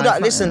 people Nah,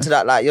 that listen to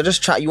that, like, you're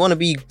just trying. You want to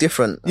be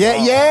different. Yeah.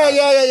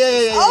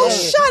 Oh,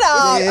 shut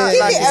up! Yeah, Give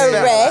like it it's a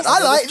fair. rest.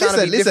 I like, just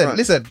trying to be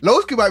listen.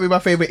 Loski might be my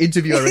favorite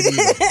interviewer already.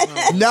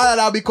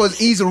 No, because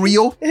he's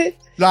real.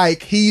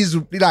 Like, he's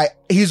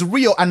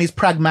real and he's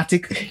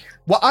pragmatic.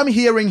 What I'm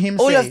hearing him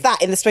All say, of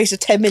that in the space of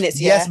 10 minutes.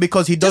 Yeah? yes,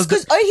 because he does.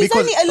 Just because he's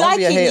only don't be a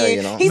liking hater, you.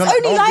 you know. He's No,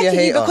 only don't be a liking you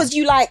hater. because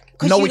you like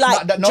it's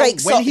not that. No,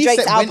 Drake's when he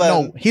Drake's said,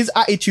 album. his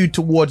attitude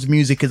towards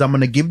music is, I'm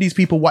going to give these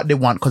people what they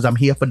want because I'm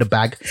here for the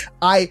bag.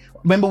 I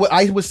remember what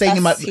I was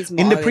saying That's his in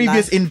the motto in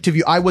previous life.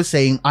 interview. I was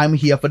saying I'm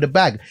here for the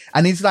bag,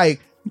 and it's like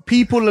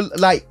people are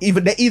like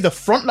they either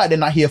front like they're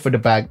not here for the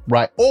bag,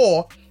 right,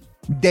 or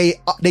they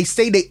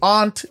say they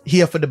aren't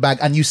here for the bag,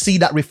 and you see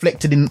that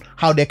reflected in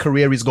how their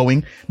career is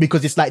going,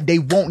 because it's like they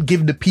won't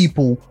give the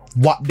people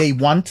what they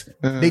want.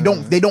 They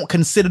don't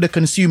consider the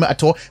consumer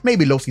at all.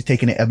 Maybe Loski's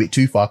taking it a bit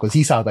too far because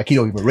he sounds like he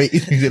don't even rate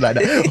his music like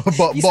that.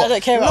 But You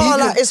don't care about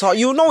No, like, it's hard.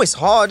 You know it's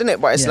hard, isn't it?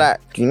 But it's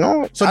like, you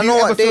know. so I do know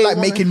you what ever feel they like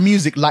wanna- making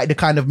music like the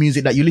kind of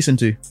music that you listen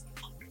to?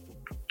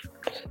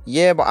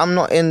 Yeah, but I'm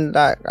not in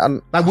that.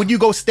 Like, would you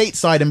go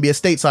stateside and be a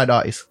stateside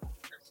artist?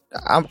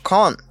 I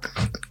can't.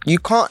 You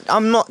can't.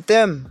 I'm not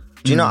them.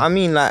 Do you know what I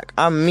mean? Like,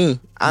 I'm me.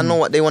 I know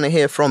what they want to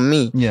hear from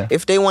me. Yeah.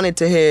 If they wanted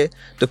to hear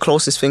the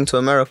closest thing to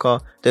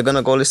America, they're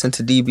gonna go listen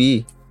to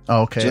DBE.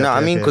 Oh, okay. Do you know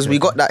what I mean? Because we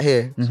got that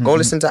here. Go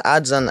listen to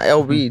Ads and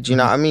LB. Do you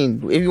know what I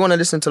mean? If you want to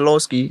listen to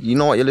Loski, you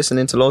know what you're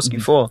listening to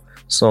Loski for.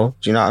 So,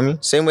 do you know what I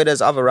mean? Same way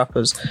there's other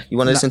rappers. You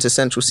want to listen to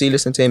Central C,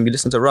 listen to him. You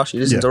listen to Rush, you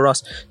listen to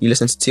Russ. You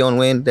listen to Tion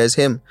Wayne, there's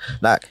him.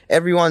 Like,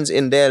 everyone's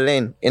in their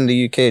lane in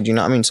the UK. Do you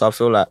know what I mean? So I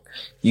feel like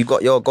you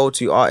got your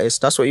go-to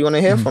artist. That's what you want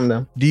to hear from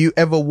them. Do you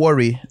ever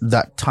worry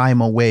that time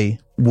away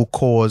will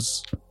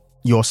cause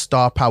your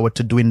star power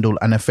to dwindle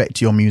and affect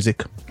your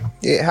music?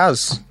 It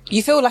has.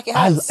 You feel like it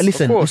has.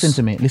 Listen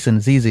to me. Listen,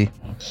 Zizi.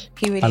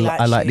 He really I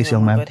likes like you. this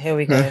young man. But here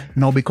we go.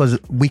 No, because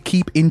we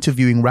keep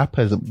interviewing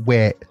rappers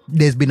where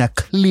there's been a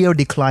clear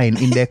decline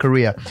in their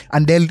career,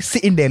 and they're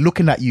sitting there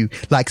looking at you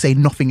like say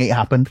nothing ain't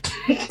happened,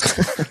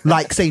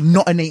 like say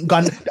nothing ain't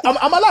gone. Am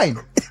I lying?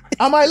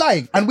 Am I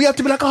lying? And we have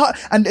to be like, oh,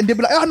 and they'll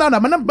be like, oh no,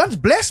 man's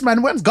blessed,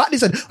 man. Man's got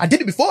this, and I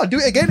did it before. I do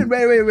it again, and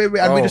wait,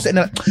 and we're just sitting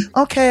there, like,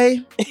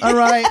 okay, all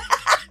right.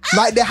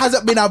 Like, there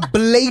hasn't been a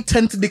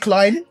blatant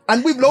decline,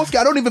 and with Loski,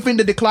 I don't even think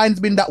the decline's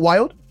been that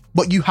wild.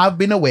 But you have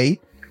been away.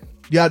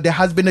 Yeah, there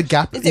has been a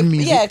gap in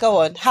music. Yeah,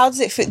 go on. How does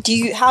it fit?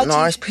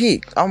 No, it's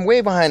peak. I'm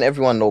way behind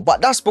everyone though.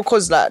 But that's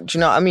because, like, do you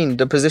know what I mean?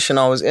 The position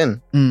I was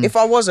in. If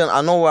I wasn't,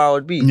 I know where I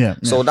would be. Yeah,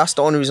 So that's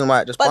the only reason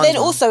why it just. But then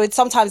also,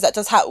 sometimes that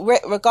does happen.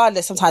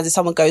 Regardless, sometimes if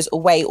someone goes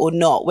away or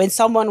not, when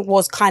someone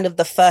was kind of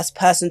the first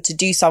person to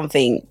do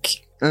something,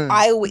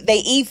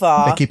 they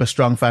keep a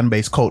strong fan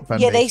base, cult fan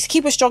base. Yeah, they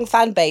keep a strong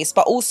fan base,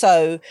 but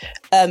also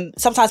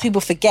sometimes people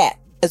forget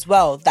as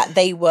well that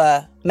they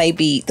were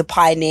maybe the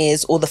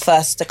pioneers or the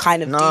first to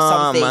kind of do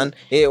something. Man.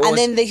 And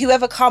then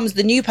whoever comes,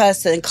 the new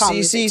person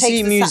comes. See,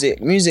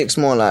 music's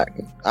more like,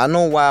 I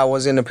know why I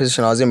was in the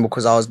position I was in,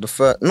 because I was the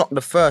first, not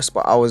the first,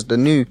 but I was the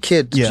new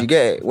kid. Yeah. You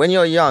get it? When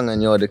you're young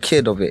and you're the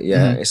kid of it,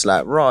 it's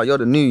like, raw, you're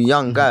the new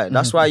young guy.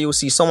 That's why you'll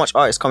see so much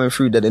artists coming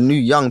through. They're the new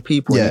young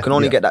people. Yeah, And you can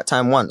only get that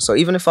time once. So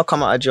even if I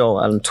come out of jail,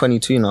 I'm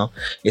 22 now,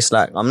 it's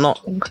like, I'm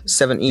not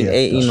 17,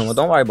 18 no more.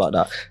 Don't worry about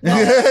that.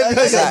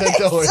 If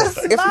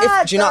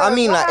do you know what I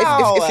mean? Like,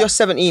 if you're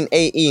 17,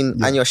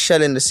 18 and you're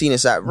shelling the scene,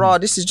 it's like, raw,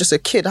 this is just a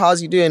kid. How's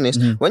he doing this?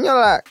 When you're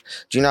like,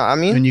 do you know what I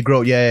mean? When you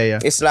grow, yeah.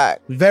 It's like,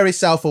 very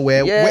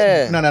self-aware.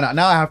 Yeah. No.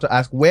 Now I have to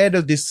ask, where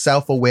does this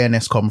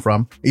self-awareness come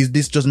from? Is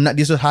this just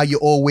this is how you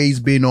always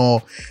been,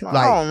 or like?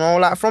 I don't know.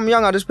 Like, from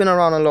young, I just been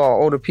around a lot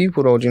of older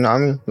people, though. Do you know what I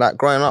mean? Like,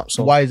 growing up.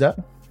 So Why is that?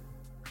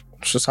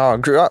 it's just how I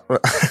grew up.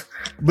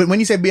 But when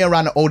you say being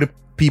around older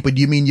people,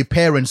 do you mean your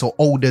parents or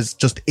elders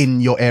just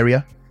in your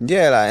area?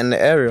 Yeah, like in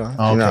the area.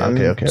 Do you know what I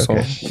mean? Okay. So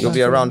you'll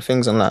be around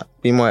things and like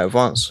be more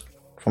advanced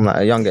from like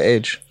a younger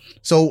age.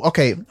 So,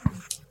 okay,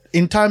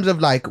 in terms of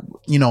like,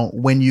 you know,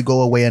 when you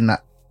go away and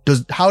that,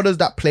 how does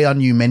that play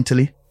on you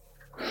mentally?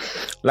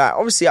 Like,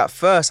 obviously at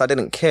first I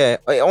didn't care.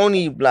 It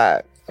only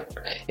like,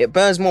 it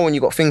burns more when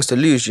you got things to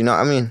lose. You know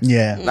what I mean?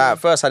 Yeah. Like, at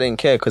first I didn't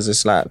care because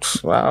it's like,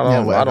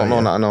 I don't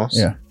know nothing else.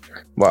 Yeah.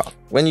 But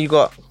when you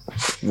got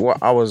what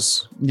I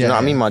was, you know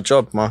what I mean? My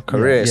job, my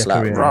career, it's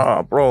like,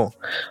 rah, bro,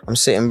 I'm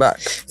sitting back.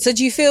 So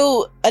do you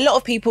feel a lot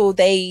of people,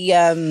 they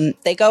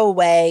go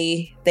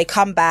away, they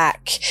come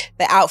back,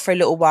 they're out for a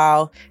little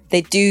while,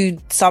 they do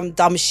some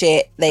dumb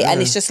shit, and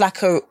it's just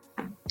like a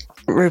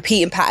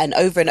repeating pattern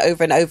over and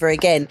over and over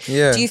again.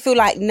 Yeah. Do you feel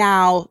like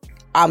now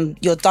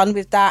you're done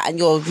with that and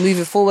you're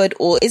moving forward,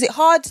 or is it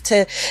hard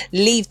to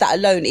leave that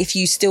alone if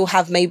you still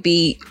have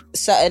maybe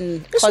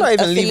certain It's not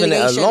even leaving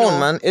it alone,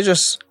 man. It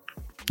just,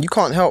 you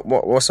can't help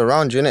what's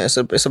around you,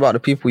 innit? It's about the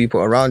people you put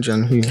around you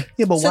and who.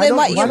 Yeah, but So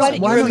why then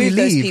don't you remove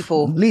those leave?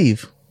 people?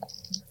 Leave.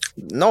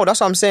 No,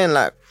 that's what I'm saying.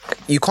 Like,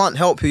 you can't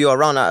help who you're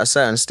around at a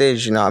certain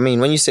stage. You know what I mean?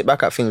 When you sit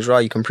back at things,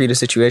 right, you can pre the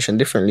situation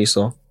differently.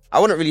 So I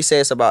wouldn't really say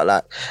it's about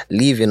like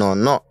leaving or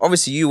not.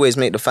 Obviously, you always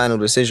make the final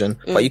decision,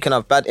 but you can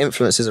have bad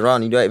influences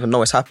around. You don't even know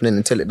what's happening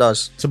until it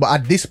does. So, but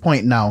at this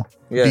point now,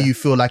 do you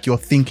feel like you're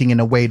thinking in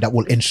a way that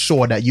will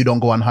ensure that you don't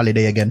go on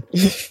holiday again?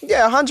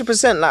 Yeah,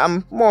 100%. Like,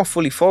 I'm more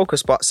fully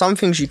focused, but some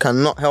things you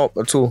cannot help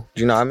at all.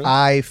 Do you know what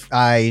I mean?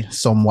 I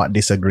somewhat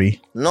disagree.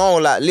 No,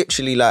 like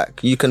literally,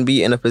 like you can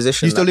be in a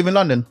position. You still live in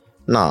London?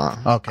 Nah.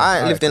 Okay. I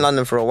ain't lived in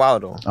London for a while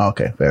though.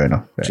 Okay, fair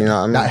enough. Do you know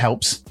what I mean? That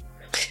helps.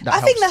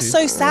 I think that's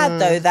so sad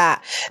though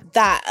that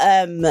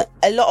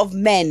a lot of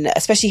men,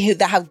 especially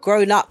that have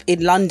grown up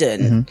in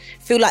London,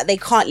 feel like they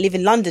can't live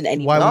in London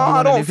anymore. No,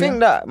 I don't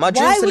think that. My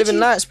dream's to live in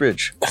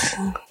Knightsbridge.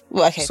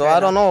 Well, okay, so I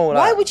don't know. Like,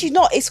 why would you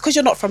not? It's because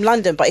you're not from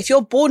London. But if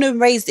you're born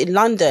and raised in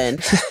London,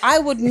 I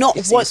would not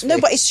want. No,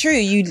 but it's true.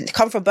 You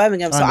come from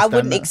Birmingham, so I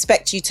wouldn't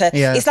expect you to.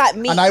 Yeah. It's like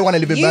me. And I want to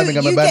live in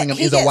Birmingham, and Birmingham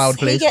is a wild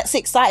place. He gets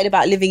excited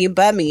about living in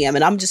Birmingham,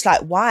 and I'm just like,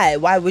 why?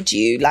 Why would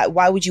you? Like,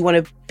 why would you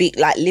want to be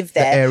like live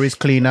there? The air is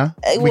cleaner.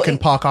 We can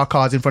park our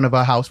cars in front of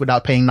our house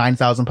without paying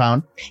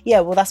 £9,000. Yeah,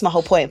 well, that's my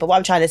whole point. But what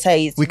I'm trying to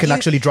say is, we can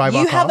actually drive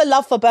our car. You have a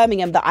love for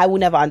Birmingham that I will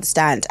never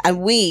understand, and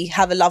we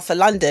have a love for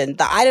London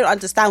that I don't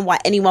understand why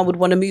anyone would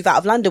want to move out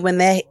of London when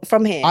they're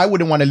from here. I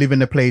wouldn't want to live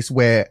in a place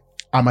where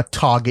I'm a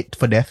target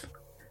for death.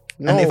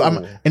 No.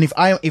 And if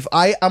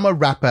I am a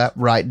rapper,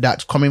 right,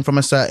 that's coming from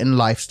a certain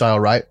lifestyle,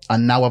 right,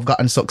 and now I've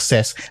gotten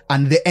success,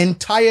 and the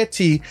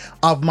entirety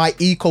of my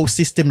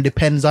ecosystem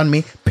depends on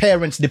me,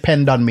 parents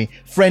depend on me,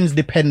 friends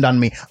depend on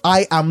me,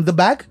 I am the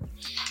bag.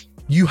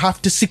 You have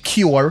to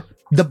secure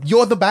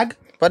you're the bag.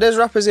 But there's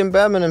rappers in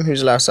Birmingham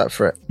whose life's up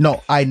for it.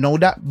 No, I know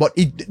that, but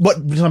what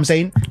I'm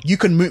saying, you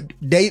can move.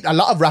 A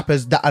lot of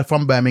rappers that are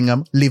from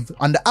Birmingham live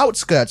on the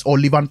outskirts or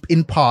live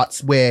in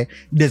parts where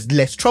there's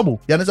less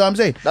trouble. You understand what I'm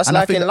saying? That's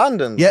like in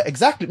London. Yeah,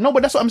 exactly. No,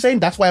 but that's what I'm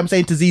saying. That's why I'm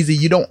saying to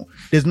ZZ,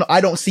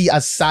 I don't see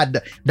as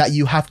sad that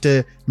you have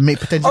to make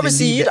potentially.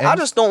 Obviously, I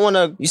just don't want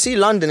to. You see,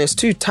 London is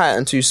too tight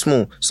and too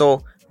small.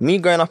 So me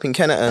growing up in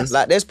Kennerton,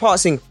 like there's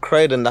parts in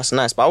Croydon that's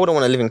nice, but I wouldn't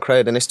want to live in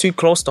Croydon. It's too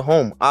close to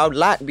home. I would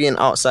like being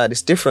outside.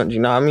 It's different, you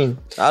know what I mean?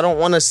 I don't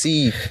want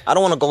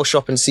to go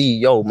shop and see,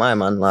 yo, my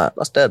man, like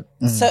that's dead.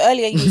 So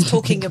earlier you was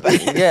talking about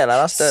yeah, like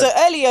that's dead. So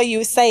earlier you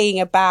were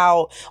saying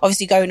about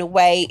obviously going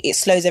away, it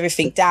slows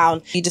everything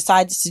down. You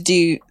decided to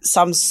do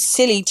some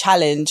silly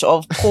challenge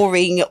of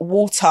pouring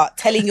water,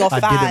 telling your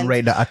fans. I didn't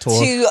rate that at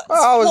all.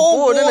 I was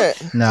bored,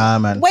 innit? Nah,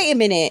 man. Wait a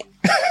minute.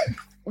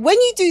 When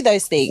you do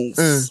those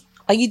things,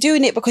 are you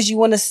doing it because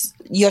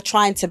you're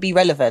trying to be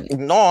relevant?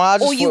 No, I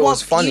just thought it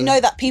was funny. You know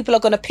that people are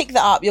going to pick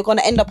that up. You're going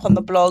to end up on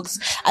the blogs,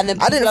 and then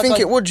I didn't think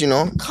it would. You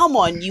know, come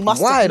on, you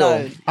must have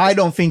known. I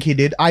don't think he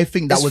did. I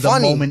think that was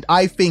funny. A moment.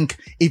 I think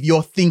if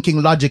you're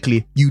thinking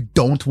logically, you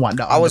don't want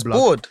that. I was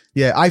bored.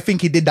 Yeah, I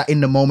think he did that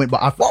in the moment,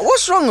 but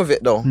what's wrong with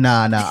it though?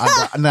 Nah. No.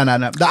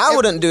 I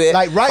wouldn't do it.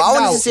 Like right now, I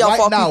wanted to see how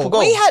far people go.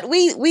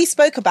 We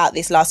spoke about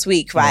this last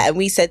week, right? And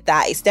we said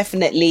that it's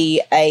definitely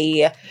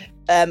a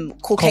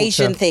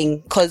Caucasian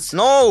thing because you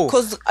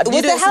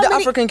didn't see the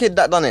African kid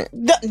that done it.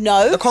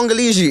 No, the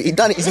Congolese he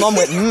done it. His mum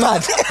went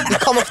mad. He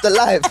come off the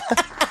live.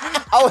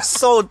 I was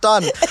so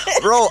done,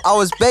 bro. I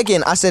was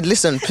begging. I said,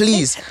 listen,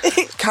 please,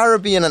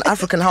 Caribbean and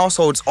African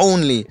households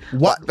only.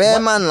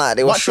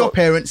 What's your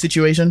parent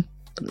situation?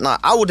 Nah,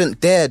 I wouldn't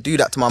dare do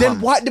that to my mum.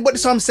 Then why? But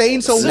that's what I'm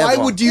saying. So why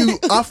would you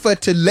offer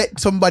to let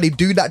somebody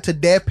do that to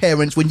their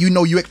parents when you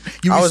know you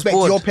respect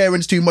your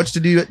parents too much to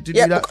do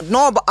that?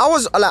 No, but I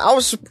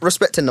was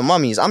respecting the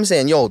mummies. I'm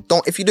saying, yo,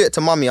 don't. If you do it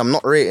to mummy, I'm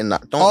not rating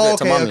that. Don't do it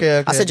to mummy.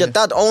 Okay, I said your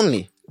dad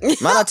only.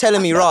 Man are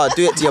telling me, raw,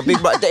 do it to your big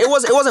brother. It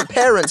wasn't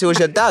parents, it was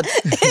your dad.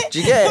 Do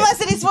you get it? I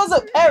said this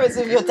wasn't parents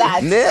with your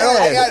dad.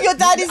 Yeah. Your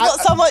dad is not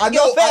someone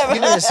your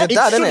parent. It's your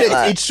dad,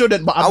 innit? It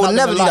shouldn't, but I would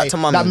never do that to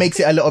mummy. That makes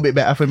it a little bit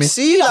better for me.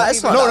 See,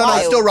 it's not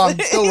no, still wrong,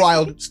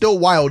 still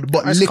wild,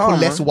 but little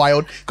less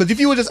wild. Because if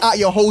you were just at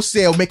your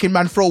wholesale making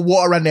man throw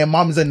water on their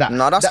mums and that.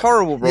 No, that's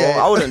horrible, bro.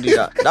 Yeah. I wouldn't do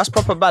that. That's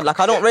proper bad.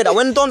 Like, I don't rate that.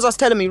 When Don's was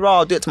telling me,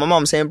 raw, I'll do it to my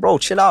mum, saying, bro,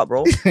 chill out,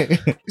 bro.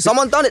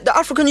 Someone done it. The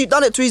African you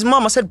done it to his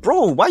mum. I said,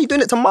 bro, why are you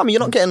doing it to mummy? You're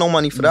not getting no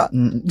money for that.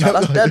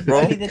 That's dead,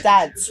 bro. Only the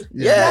dads.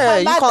 Yeah,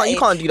 you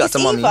can't do that to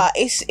mummy.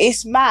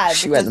 It's mad.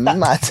 She went mad.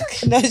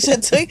 No,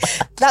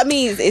 that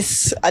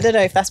means I don't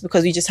know if that's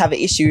because we just have an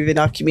issue within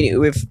our community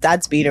with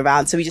dads being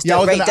around, so we just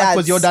don't rate dads.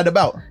 What's your dad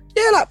about?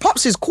 Yeah, like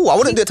Pops is cool. I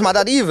wouldn't do it to my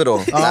dad either,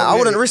 though. I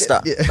wouldn't risk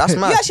that. Yeah. That's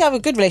mad. You actually have a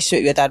good relationship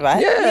with your dad,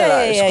 right?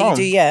 Yeah, you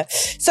do. Yeah.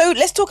 So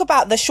let's talk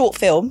about the short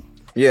film.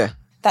 Yeah.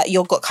 That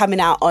you've got coming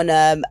out on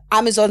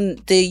Amazon,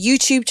 the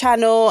YouTube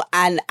channel,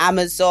 and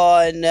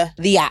Amazon,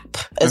 the app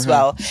as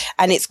well.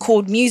 And it's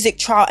called Music,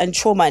 Trial and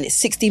Trauma, and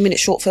it's a 60-minute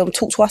short film.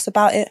 Talk to us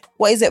about it.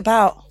 What is it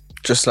about?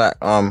 Just like,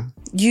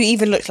 you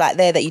even looked like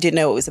there that you didn't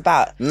know what it was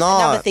about. No.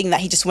 Another thing that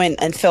he just went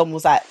and filmed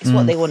was like, it's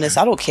what they want us.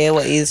 I don't care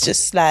what it is,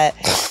 just like...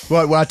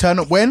 Right, will I turn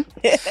up when?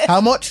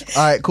 How much?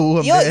 All right,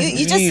 cool.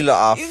 You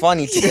lot are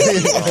funny today.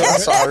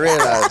 That's what I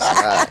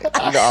realised.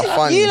 You lot are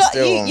funny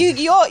still.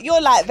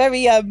 You're like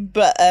very,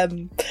 but I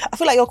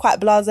feel like you're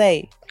quite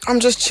blasé. I'm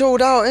just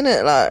chilled out,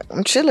 innit? Like,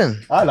 I'm chilling.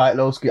 I like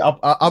Loski.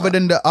 Other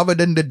than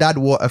the dad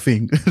water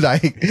thing,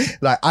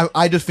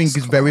 I just think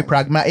it's very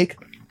pragmatic.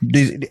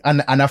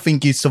 And I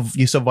think you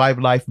survive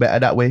life better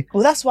that way.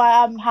 Well, that's why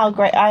I'm how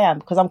great I am,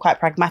 because I'm quite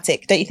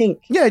pragmatic, don't you think?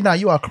 Yeah, no,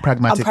 you are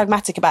pragmatic. I'm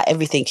pragmatic about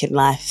everything in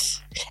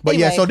life. But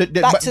anyway, yeah, so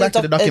back to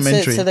the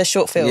documentary. To the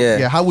short film.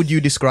 Yeah. How would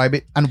you describe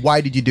it, and why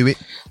did you do it?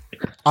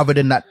 Other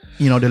than that,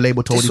 the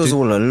label told This you was to.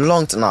 all a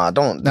long time. Nah,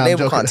 don't. The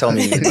label can't tell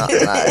me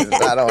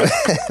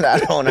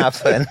that don't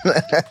happen.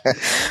 Okay.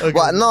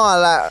 But no,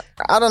 like,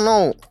 I don't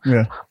know.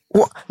 Yeah.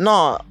 What?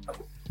 No,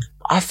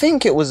 I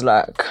think it was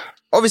like,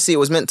 obviously it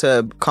was meant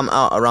to come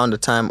out around the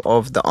time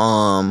of the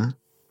album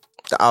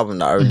that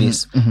I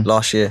released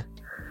last year.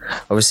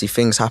 Obviously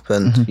things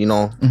happened,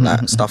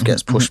 like stuff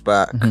gets pushed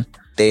back,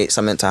 dates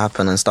are meant to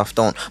happen and stuff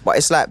don't. But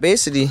it's like,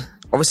 basically,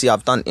 obviously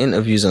I've done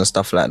interviews and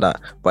stuff like that,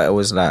 but it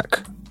was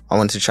like, I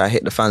wanted to try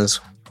hit the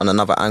fans on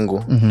another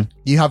angle.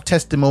 You have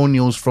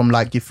testimonials from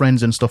like your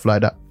friends and stuff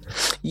like that.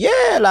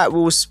 Yeah, like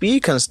we'll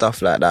speak and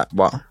stuff like that,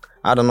 but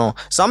I don't know.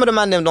 Some of the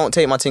man them don't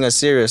take my thing as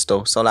serious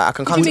though. So like I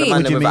can come to the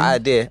man them with an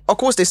idea. Of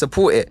course they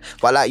support it,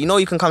 but like,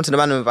 you can come to the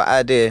man them with an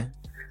idea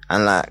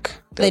and like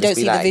they don't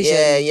see the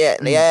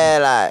vision. Yeah,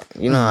 like,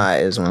 you know how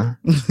it is, man.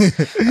 Like, you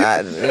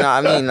know what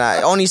I mean?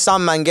 Like, only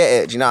some man get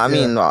it. Do you know what I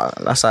mean? Like,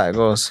 that's how it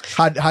goes.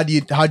 How do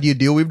you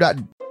deal with that?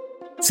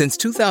 Since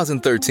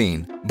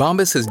 2013,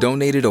 Bombas has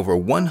donated over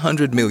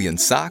 100 million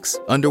socks,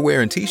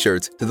 underwear, and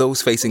T-shirts to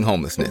those facing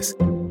homelessness.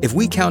 If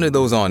we counted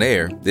those on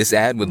air, this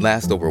ad would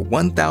last over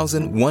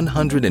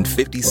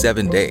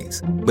 1,157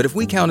 days. But if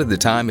we counted the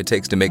time it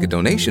takes to make a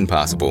donation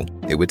possible,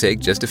 it would take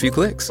just a few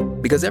clicks.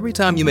 Because every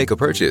time you make a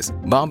purchase,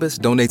 Bombas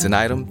donates an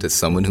item to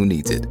someone who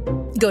needs it.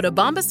 Go to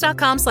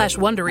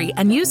bombas.com/Wondery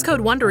and use code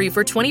Wondery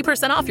for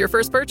 20% off your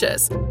first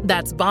purchase.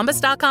 That's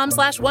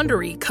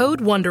bombas.com/Wondery,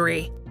 code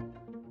Wondery.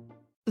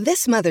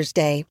 This Mother's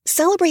Day,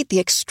 celebrate the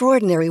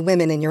extraordinary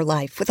women in your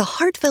life with a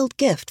heartfelt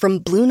gift from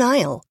Blue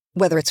Nile.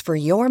 Whether it's for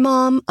your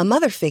mom, a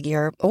mother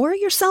figure, or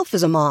yourself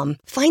as a mom,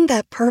 find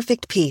that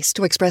perfect piece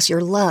to express your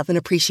love and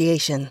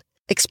appreciation.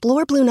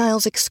 Explore Blue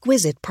Nile's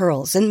exquisite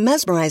pearls and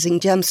mesmerizing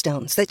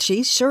gemstones that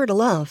she's sure to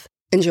love.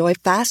 Enjoy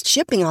fast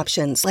shipping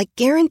options like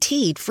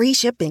guaranteed free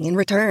shipping and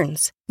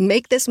returns.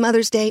 Make this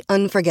Mother's Day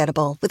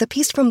unforgettable with a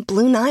piece from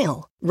Blue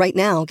Nile. Right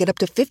now, get up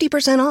to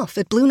 50% off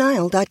at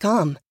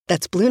BlueNile.com.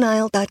 That's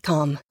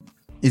BlueNile.com.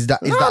 Is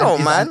that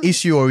an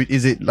issue, or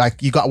is it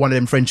like you got one of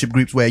them friendship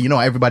groups where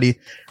everybody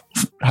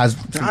has?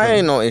 I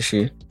ain't no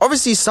issue.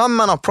 Obviously, some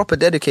men are proper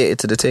dedicated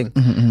to the thing.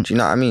 Do you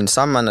know what I mean?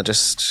 Some men are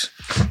just.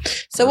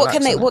 So what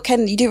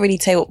can you didn't really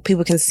tell what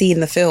people can see in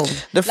the film?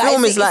 The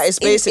film is like, it's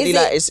basically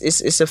like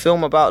it's a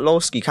film about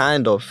Loski,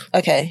 kind of.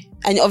 Okay,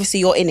 and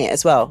obviously you're in it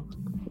as well.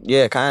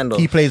 Yeah, kind of.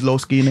 He plays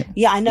Loski in it.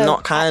 Yeah, I know.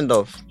 Not kind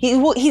of. He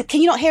can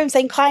you not hear him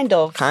saying kind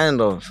of?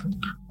 Kind of.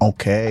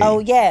 Okay. Oh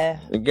yeah.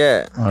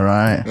 Yeah. All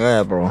right.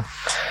 Yeah, bro.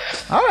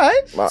 All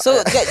right.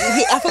 So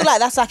I feel like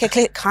that's like a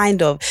clip,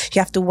 kind of. You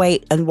have to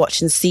wait and watch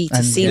and see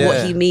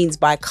what he means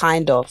by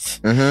kind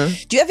of.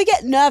 Do you ever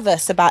get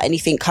nervous about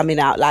anything coming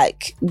out,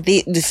 like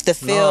the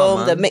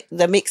film,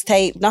 the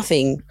mixtape?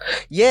 Nothing.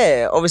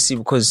 Yeah, obviously,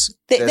 because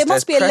there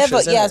must be a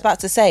level. Yeah, I was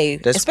about to say,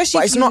 especially.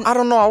 But it's not. I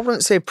don't know. I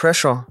wouldn't say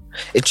pressure.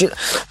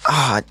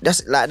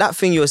 That's like that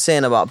thing you were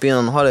saying about being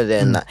on holiday,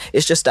 and that.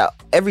 It's just that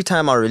every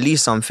time I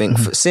release something,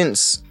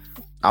 since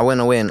I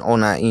went away in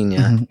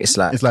 2019, it's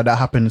like that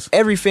happens.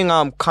 Everything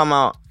I come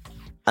out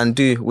and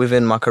do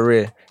within my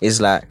career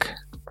is like,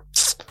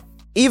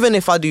 even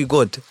if I do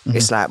good,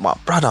 it's like, but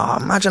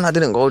brother, imagine I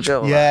didn't go to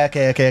jail. Yeah,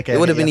 okay. It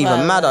would have been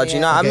even madder. Do you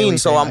know what I mean?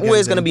 So I'm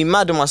always going to be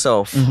mad at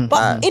myself.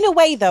 But in a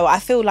way, though, I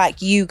feel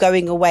like you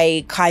going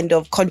away kind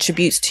of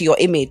contributes to your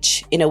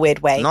image in a weird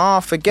way.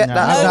 Nah, forget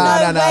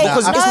that. No,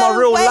 because it's my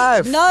real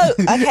life. No,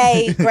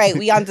 okay, great.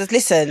 We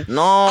listen.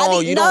 No,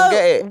 you don't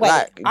get it.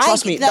 Like,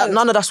 trust me,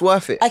 none of that's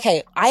worth it.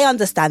 Okay, I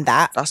understand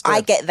that.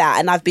 I get that,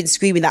 and I've been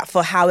screaming that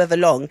for however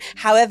long.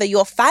 However,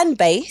 your fan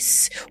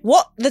base,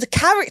 what the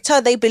character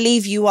they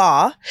believe you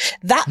are,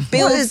 that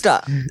builds. What is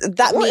that?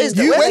 That what means is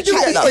that? Where did you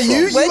get that from?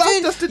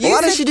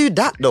 Why did she do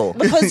that though?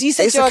 Because you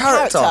said it's you're a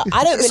character.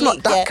 I don't it's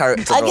believe not that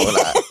character though.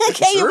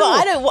 Okay,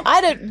 but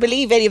I don't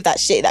believe any of that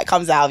shit that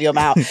comes out of your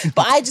mouth.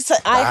 But I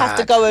have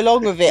to go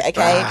along with it.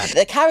 Okay,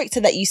 the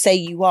character that you say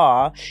you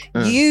are,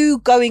 you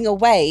going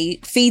away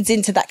feeds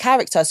into that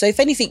character. So if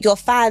anything, your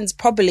fans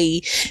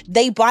probably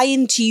they buy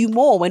into you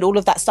more when all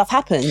of that stuff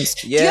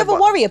happens. Yeah, do you ever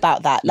worry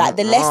about that? Like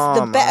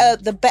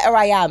the better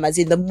I am, as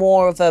in the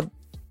more of a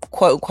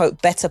quote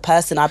unquote better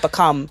person I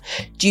become,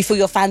 do you feel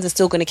your fans are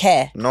still going to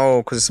care?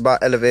 No, because it's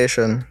about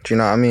elevation. Do you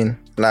know what I mean?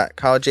 Like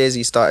how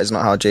Jay-Z started is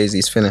not how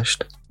Jay-Z's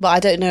finished. But I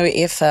don't know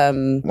if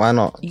why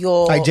not?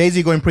 You're like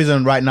Jay-Z going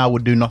prison right now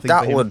would do nothing.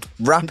 That would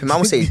wrap him. I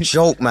would say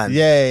joke, man.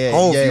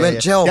 You went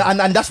jail. Yeah,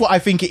 and that's what I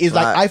think it is.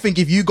 Like I think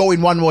if you go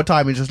in one more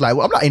time, it's just like,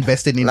 well, I'm not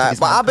investing in this.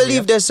 But I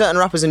believe there's certain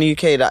rappers in the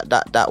UK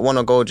that want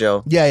to go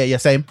jail. Yeah,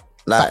 same.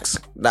 Like,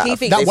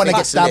 that want to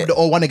get stabbed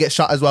or want to get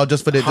shot as well,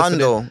 just for the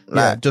handle.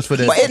 Just for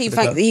the. But he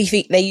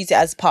think they use it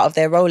as part of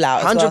their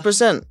rollout.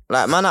 100%.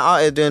 Like, man are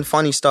out here doing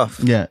funny stuff.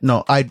 Yeah,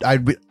 no,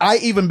 I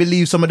even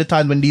believe some of the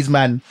times when these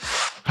men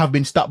have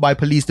been stopped by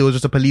police, there was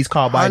just a police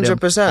car by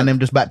 100%. them, and them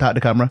just backed out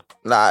the camera.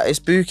 Like, it's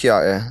spooky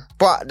out here.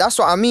 But that's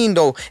what I mean,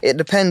 though. It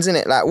depends,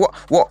 innit? Like,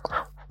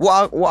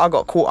 what I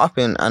got caught up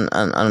in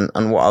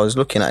and what I was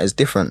looking at is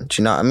different.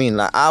 Do you know what I mean?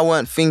 Like, I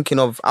weren't thinking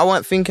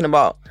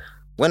about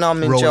when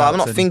I'm in jail. I'm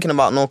not thinking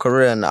about no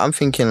career, and I'm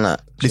thinking like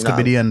this could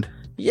be the end.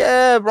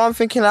 Yeah, bro. I'm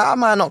thinking like I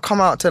might not come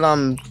out till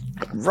I'm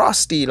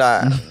rusty.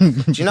 Like,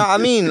 do you know what I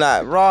mean?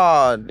 Like,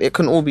 raw, it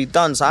couldn't all be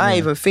done. So I ain't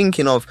even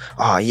thinking of,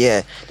 oh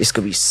yeah, this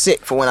could be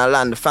sick for when I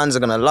land. The fans are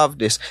gonna love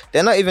this.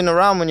 They're not even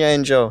around when you're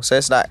in jail. So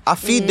it's like I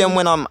feed them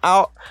when I'm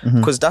out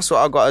because that's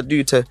what I gotta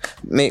do to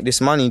make this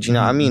money. Do you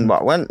know what I mean?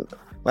 But when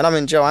I'm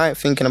in jail, I ain't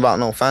thinking about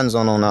no fans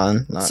on or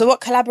nothing. Like, so what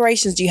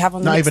collaborations do you have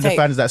on the Not even the mixtape?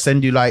 fans that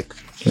send you like...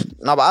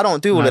 No, but I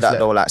don't do all of that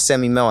though, like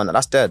semi-mail and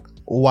that's dead.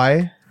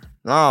 Why?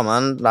 Nah,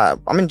 man, like,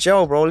 I'm in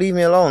jail, bro. Leave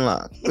me alone.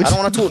 Like, I don't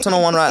want to talk to no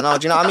one right now.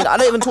 Do you know what I mean? I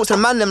don't even talk to the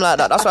man them like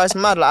that. That's why it's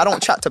mad. Like, I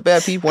don't chat to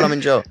bare people when I'm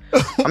in jail.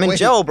 I'm in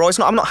jail, bro.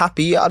 I'm not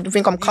happy. I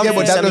think I'm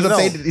comfortable. Yeah, but that doesn't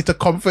say it's to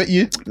comfort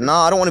you.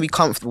 Nah, I don't want to be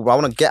comfortable, bro. I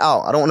want to get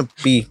out. I don't want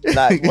to be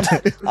like,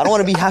 I don't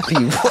want to be happy.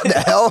 What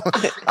the hell?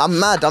 I'm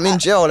mad. I'm in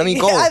jail. Let me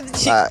go. Like,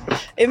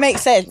 it makes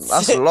sense.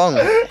 That's long.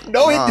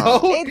 No, it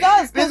don't. It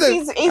does. Because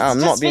he's I'm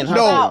not being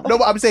no,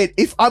 but I'm saying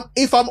if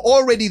I'm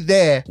already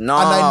there and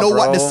I know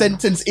what the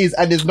sentence is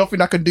and there's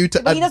nothing I can do to.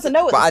 But he doesn't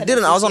know what. But I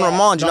didn't. I was on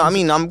remand. You know what I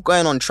mean? I'm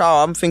going on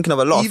trial. I'm thinking of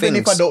a lot of things. Even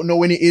if I don't know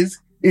when it is,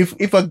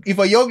 if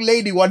a young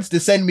lady wants to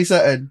send me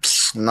something,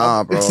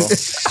 nah, bro.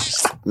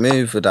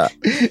 Move with that.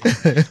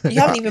 You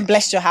haven't even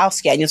blessed your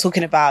house yet, and you're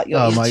talking about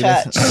your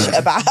church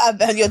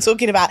and you're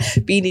talking about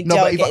being in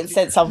jail and getting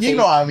sent something. You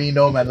know what I mean,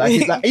 no man.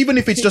 Like even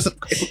if it's just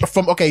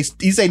from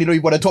he's saying you don't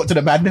even want to talk to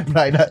the man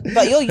like that.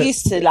 But you're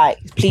used to like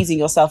pleasing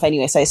yourself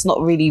anyway, so it's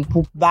not really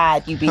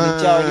bad you being in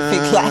jail or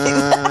anything like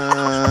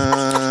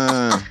that.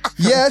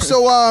 Yeah,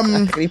 so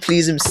can he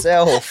please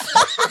himself?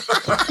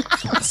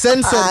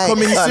 Censored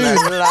coming soon.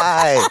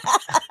 Lie.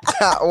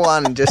 That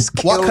one just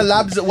killed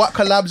what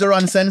collabs are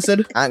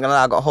uncensored? I ain't gonna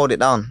lie, I gotta hold it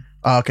down.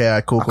 Oh, okay, all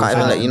right, cool. I can't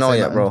even let you know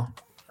yet, bro. All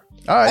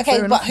right.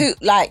 Okay, but who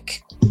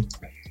like?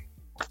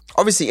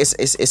 Obviously,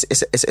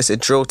 it's a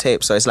drill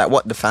tape, so it's like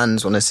what the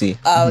fans want to see.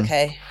 Oh,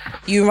 okay.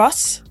 You and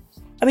Ross?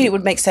 I mean, it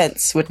would make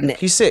sense, wouldn't it?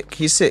 He's sick.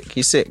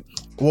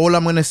 All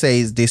I'm gonna say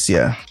is this: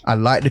 I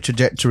like the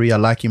trajectory. I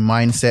like your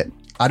mindset.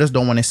 I just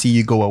don't want to see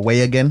you go away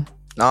again.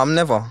 No, I'm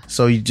never.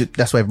 So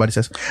that's what everybody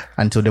says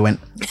until they went.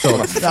 So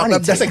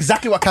that's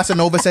exactly what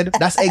Casanova said.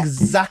 That's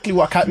exactly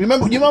what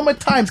remember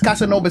times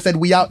Casanova said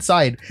we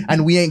outside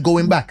and we ain't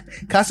going back.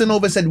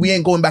 Casanova said we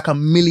ain't going back a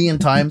million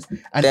times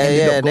and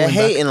they're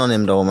hating on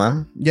him though,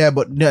 man. Yeah,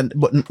 but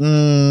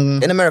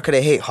in America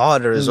they hate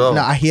harder as well.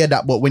 Nah, I hear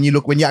that, but when you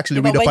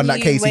actually read up on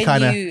that case, he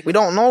kind of we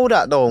don't know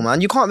that though,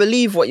 man. You can't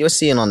believe what you're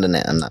seeing on the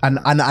net and that.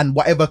 And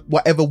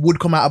whatever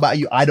would come out about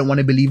you, I don't want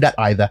to believe that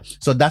either.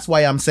 So that's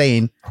why I'm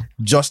saying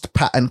just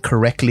pattern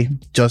correctly.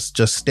 Just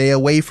stay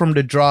away from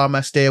the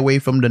drama, stay away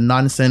from the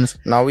nonsense.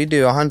 No, we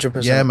do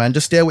 100%. Yeah, man,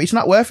 just stay away. It's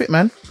not worth it,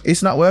 man.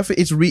 It's not worth it.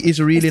 It's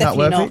really not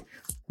worth it.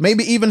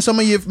 Maybe even some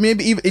of you,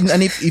 and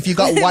if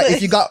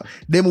you got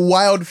them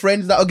wild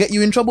friends that'll get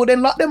you in trouble,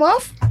 then lock them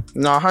off.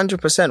 No,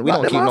 100%. We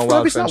don't keep no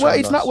wild friends.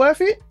 It's not worth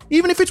it.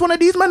 Even if it's one of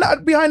these men that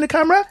are behind the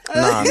camera.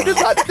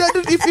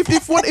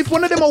 If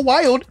one of them are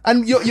wild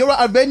and you're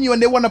at a venue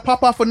and they want to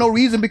pop off for no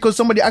reason because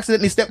somebody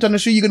accidentally stepped on the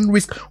shoe, you're going to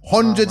risk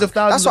hundreds of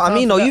thousands. That's what I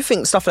mean, though. You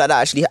think stuff like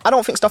that actually... I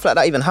don't think stuff like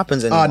that even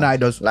happens anymore. Oh, no, it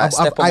does. Like,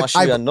 step on my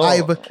shoe and no.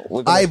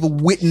 I've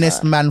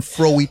witnessed man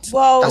throw it.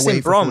 Well, that's in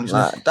Brom.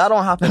 Like, that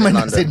don't happen in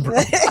London.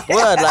 Word,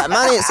 like,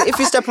 man, if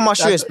you step on my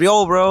shoe, it's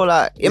yo, bro.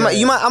 Like, I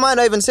might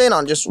not even say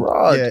nothing, just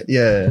rod.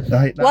 Yeah.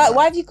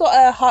 Why have you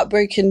got a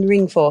heartbroken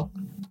ring for?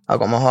 I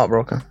got my heart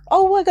broken.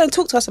 Oh, we're going to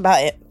talk to us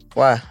about it.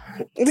 Why?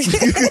 It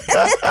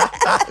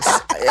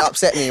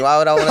upset me. Why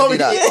would I want to do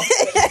that?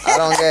 I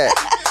don't get it.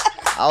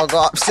 I would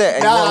go upset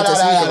and you want to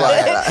speak about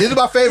it. Like. This is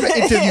my favourite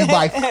interview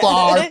by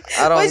far.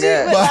 I don't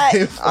get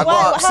it. I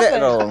got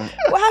upset though.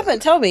 What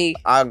happened? Tell me.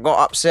 I got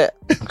upset.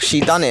 She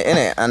done it,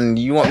 innit? And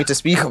you want me to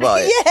speak about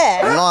it?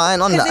 Yeah. No, I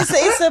ain't on that.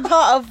 It's a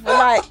part of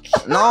like...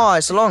 No,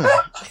 it's long.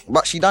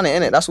 But she done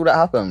it, innit? That's all that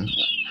happened.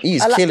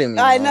 He's killing me.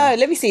 I know.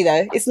 Let me see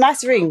though. It's a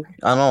nice ring.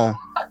 I know.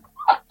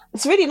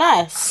 It's really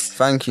nice.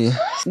 Thank you.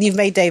 You've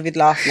made David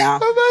laugh now.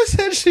 My man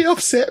said she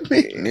upset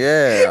me.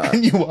 Yeah.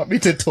 And you want me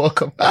to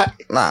talk about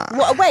it? Nah.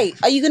 Wait,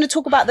 are you going to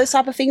talk about those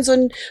type of things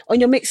on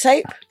your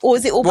mixtape? Or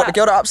is it all about... the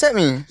girl that upset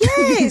me?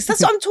 Yes,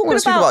 that's what I'm talking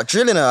about. Speak about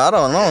drilling her, I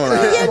don't know.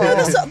 Like. Yeah,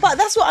 no,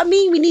 that's what I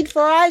mean. We need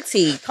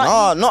variety.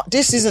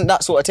 This isn't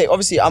that sort of tape.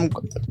 Obviously,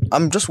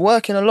 I'm just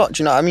working a lot,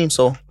 do you know what I mean?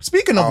 So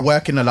speaking of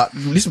working a lot,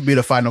 this would be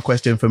the final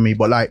question for me,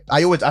 but like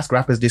I always ask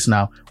rappers this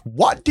now.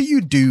 What do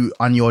you do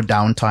on your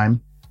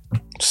downtime?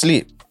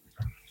 Sleep.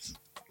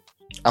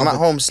 I'm at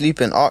home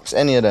sleeping. Ask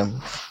any of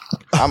them.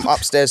 I'm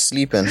upstairs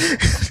sleeping.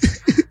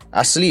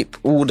 I sleep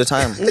all the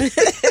time.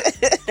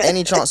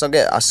 Any chance I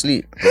get, I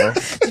sleep, bro.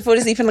 Do you fall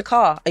asleep in the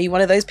car? Are you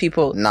one of those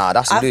people? Nah,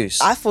 that's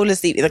loose. I fall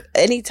asleep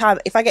anytime.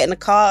 If I get in the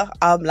car,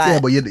 I'm like... Yeah,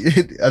 but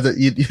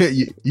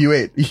you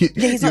ain't.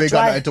 He's You not ain't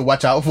got nothing to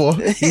watch out for.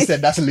 He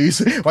said that's loose.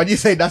 When you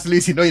say that's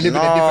loose, you know you're living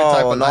a different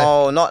type of life.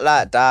 No, not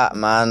like that,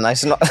 man.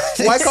 It's not.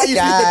 Why can't you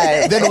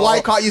sleep? Then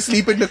why can't you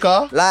sleep in the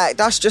car? Like,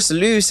 that's just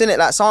loose, innit?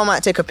 Like, someone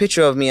might take a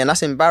picture of me and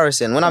that's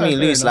embarrassing. When I mean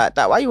loose like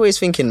that, why are you always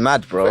thinking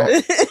mad, bro?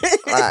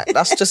 Like,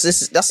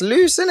 that's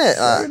loose,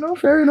 innit? Like,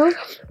 Fair enough.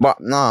 But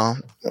no,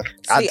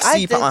 I'd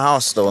sleep at my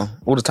house though,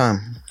 all the time.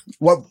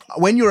 What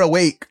when you're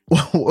awake,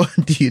 what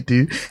do you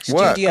do?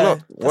 Work. You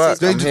don't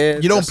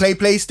play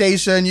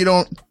PlayStation. You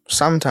don't.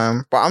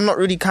 Sometimes, but I'm not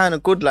really kind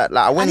of good like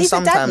I win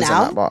sometimes. And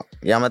that, but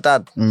yeah, I'm a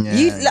dad.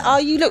 Yeah.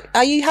 Are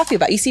you happy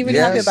about it? You seem really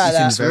happy about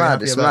that?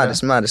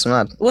 It's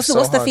mad. What's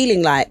the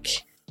feeling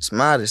like? It's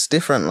mad. It's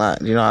different.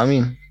 Like, you know what I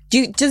mean?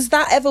 Does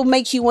that ever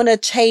make you want to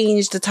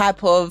change the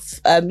type of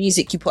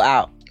music you put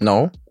out?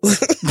 No.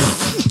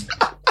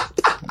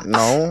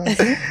 No.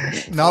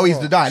 Now he's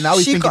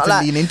thinking to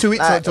lean into it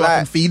so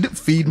I can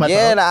feed myself.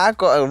 Yeah, I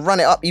gotta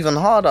run it up even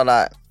harder.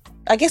 Like,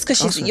 I guess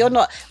because you're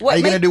not. Are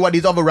you gonna do what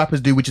these other rappers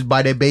do, which is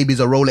buy their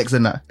babies a Rolex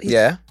and that?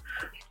 Yeah.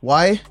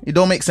 Why? It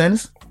don't make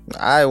sense.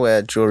 I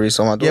wear jewelry,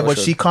 so my daughter. Yeah, but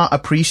she can't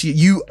appreciate.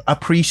 You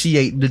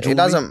appreciate the jewelry. It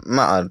doesn't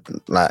matter.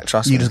 Like,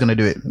 trust me. You're just gonna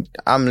do it.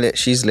 I'm lit.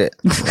 She's lit.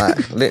 Like,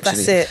 literally.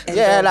 That's it.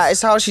 Yeah, like,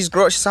 it's how she's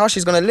grown. It's how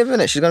she's gonna live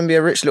in it. She's gonna be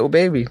a rich little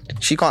baby.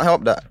 She can't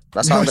help that.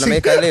 That's how I'm gonna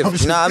make her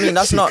live. You know what I mean?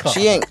 That's not.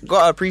 She ain't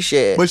gotta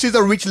appreciate it. But she's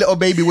a rich little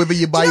baby, whether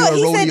you buy her a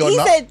rollie or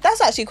not. He said that's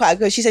actually quite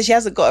good. She said she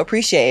hasn't got to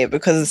appreciate it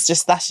because it's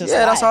just that's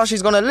yeah, that's how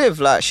she's gonna live.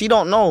 Like, she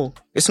don't know.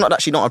 It's not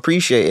that she don't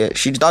appreciate it.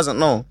 She doesn't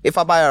know. If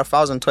I buy her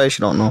 1,000 toys,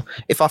 she don't know.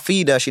 If I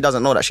feed her, she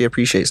doesn't know that she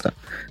appreciates that.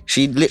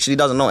 She literally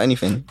doesn't know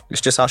anything.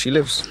 It's just how she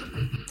lives.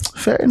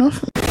 Fair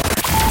enough.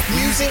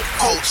 Music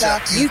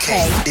Culture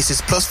UK. This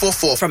is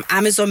 +44 from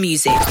Amazon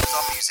Music.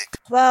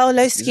 Well,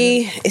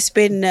 Loski, it's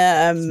been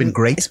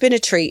great. It's been a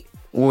treat.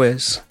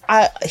 Always.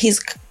 He's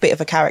a bit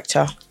of a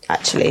character,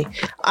 actually.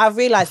 I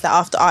realised that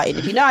after our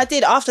interview. No, I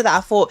did. After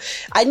that,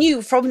 I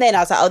knew from then.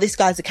 I was like, oh, this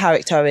guy's a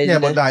character. And, yeah,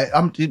 but like,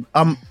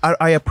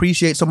 I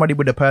appreciate somebody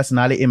with a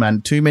personality,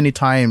 man. Too many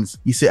times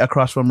you sit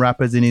across from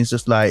rappers and he's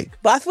just like.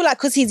 But I feel like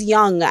because he's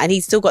young and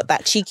he's still got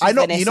that cheeky. I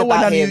know. You know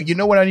when I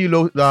knew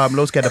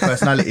Loski had a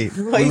personality.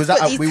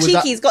 He's cheeky.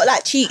 He's got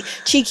like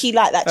cheeky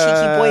like that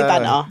cheeky boy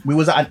banner. We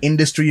was at an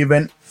industry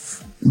event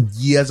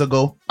years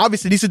ago.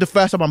 Obviously, this is the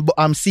first time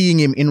I'm seeing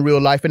him in real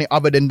life, and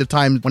other than the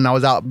times when I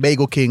was out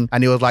Bagel King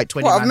and he was like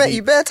 20 man deep. I've met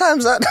you bare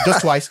times that.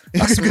 Just twice.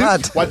 That's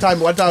mad. One time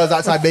I was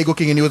outside Bagel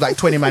King and he was like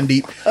 20 man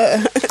deep.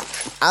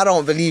 I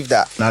don't believe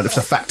that. No, that's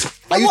a fact.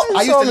 I used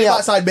to live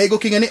outside Bagel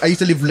King, and I used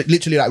to live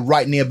literally like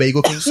right near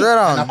Bagel King. Swear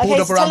on. And I pulled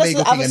up around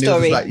Bagel King and it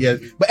was like, yeah.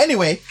 But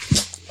anyway,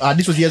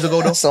 this was years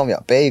ago though. Saw me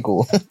at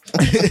Bagel.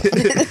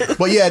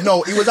 But yeah,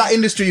 no, it was that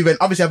industry event.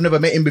 Obviously, I've never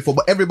met him before,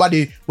 but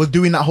everybody was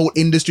doing that whole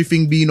industry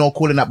thing, being all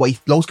cool and that. But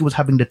Loski was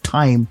having the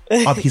time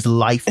of his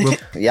life, bro.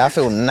 Yeah, I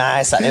feel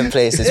nice at them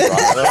places, bro.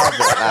 I love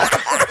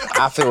it.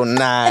 I feel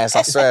nice.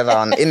 I swear,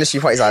 man.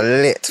 Industry parties are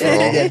lit, bro.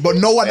 Yeah, but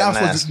no one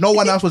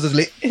else was as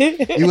lit.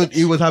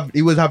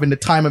 He was having the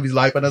time of his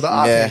life, and I was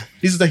like, okay,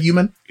 this is a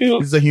human.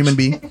 This is a human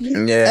being.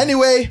 Yeah.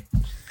 Anyway,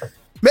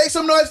 make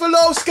some noise for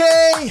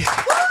Loski.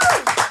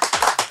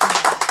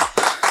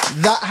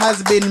 That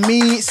has been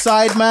me,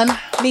 Sideman.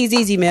 Please,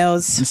 Easy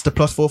Meals. It's the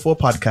 +44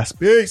 podcast.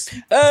 Peace.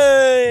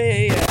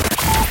 Hey.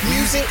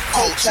 Music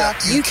Culture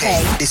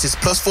UK. This is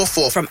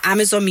 +44 from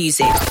Amazon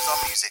Music.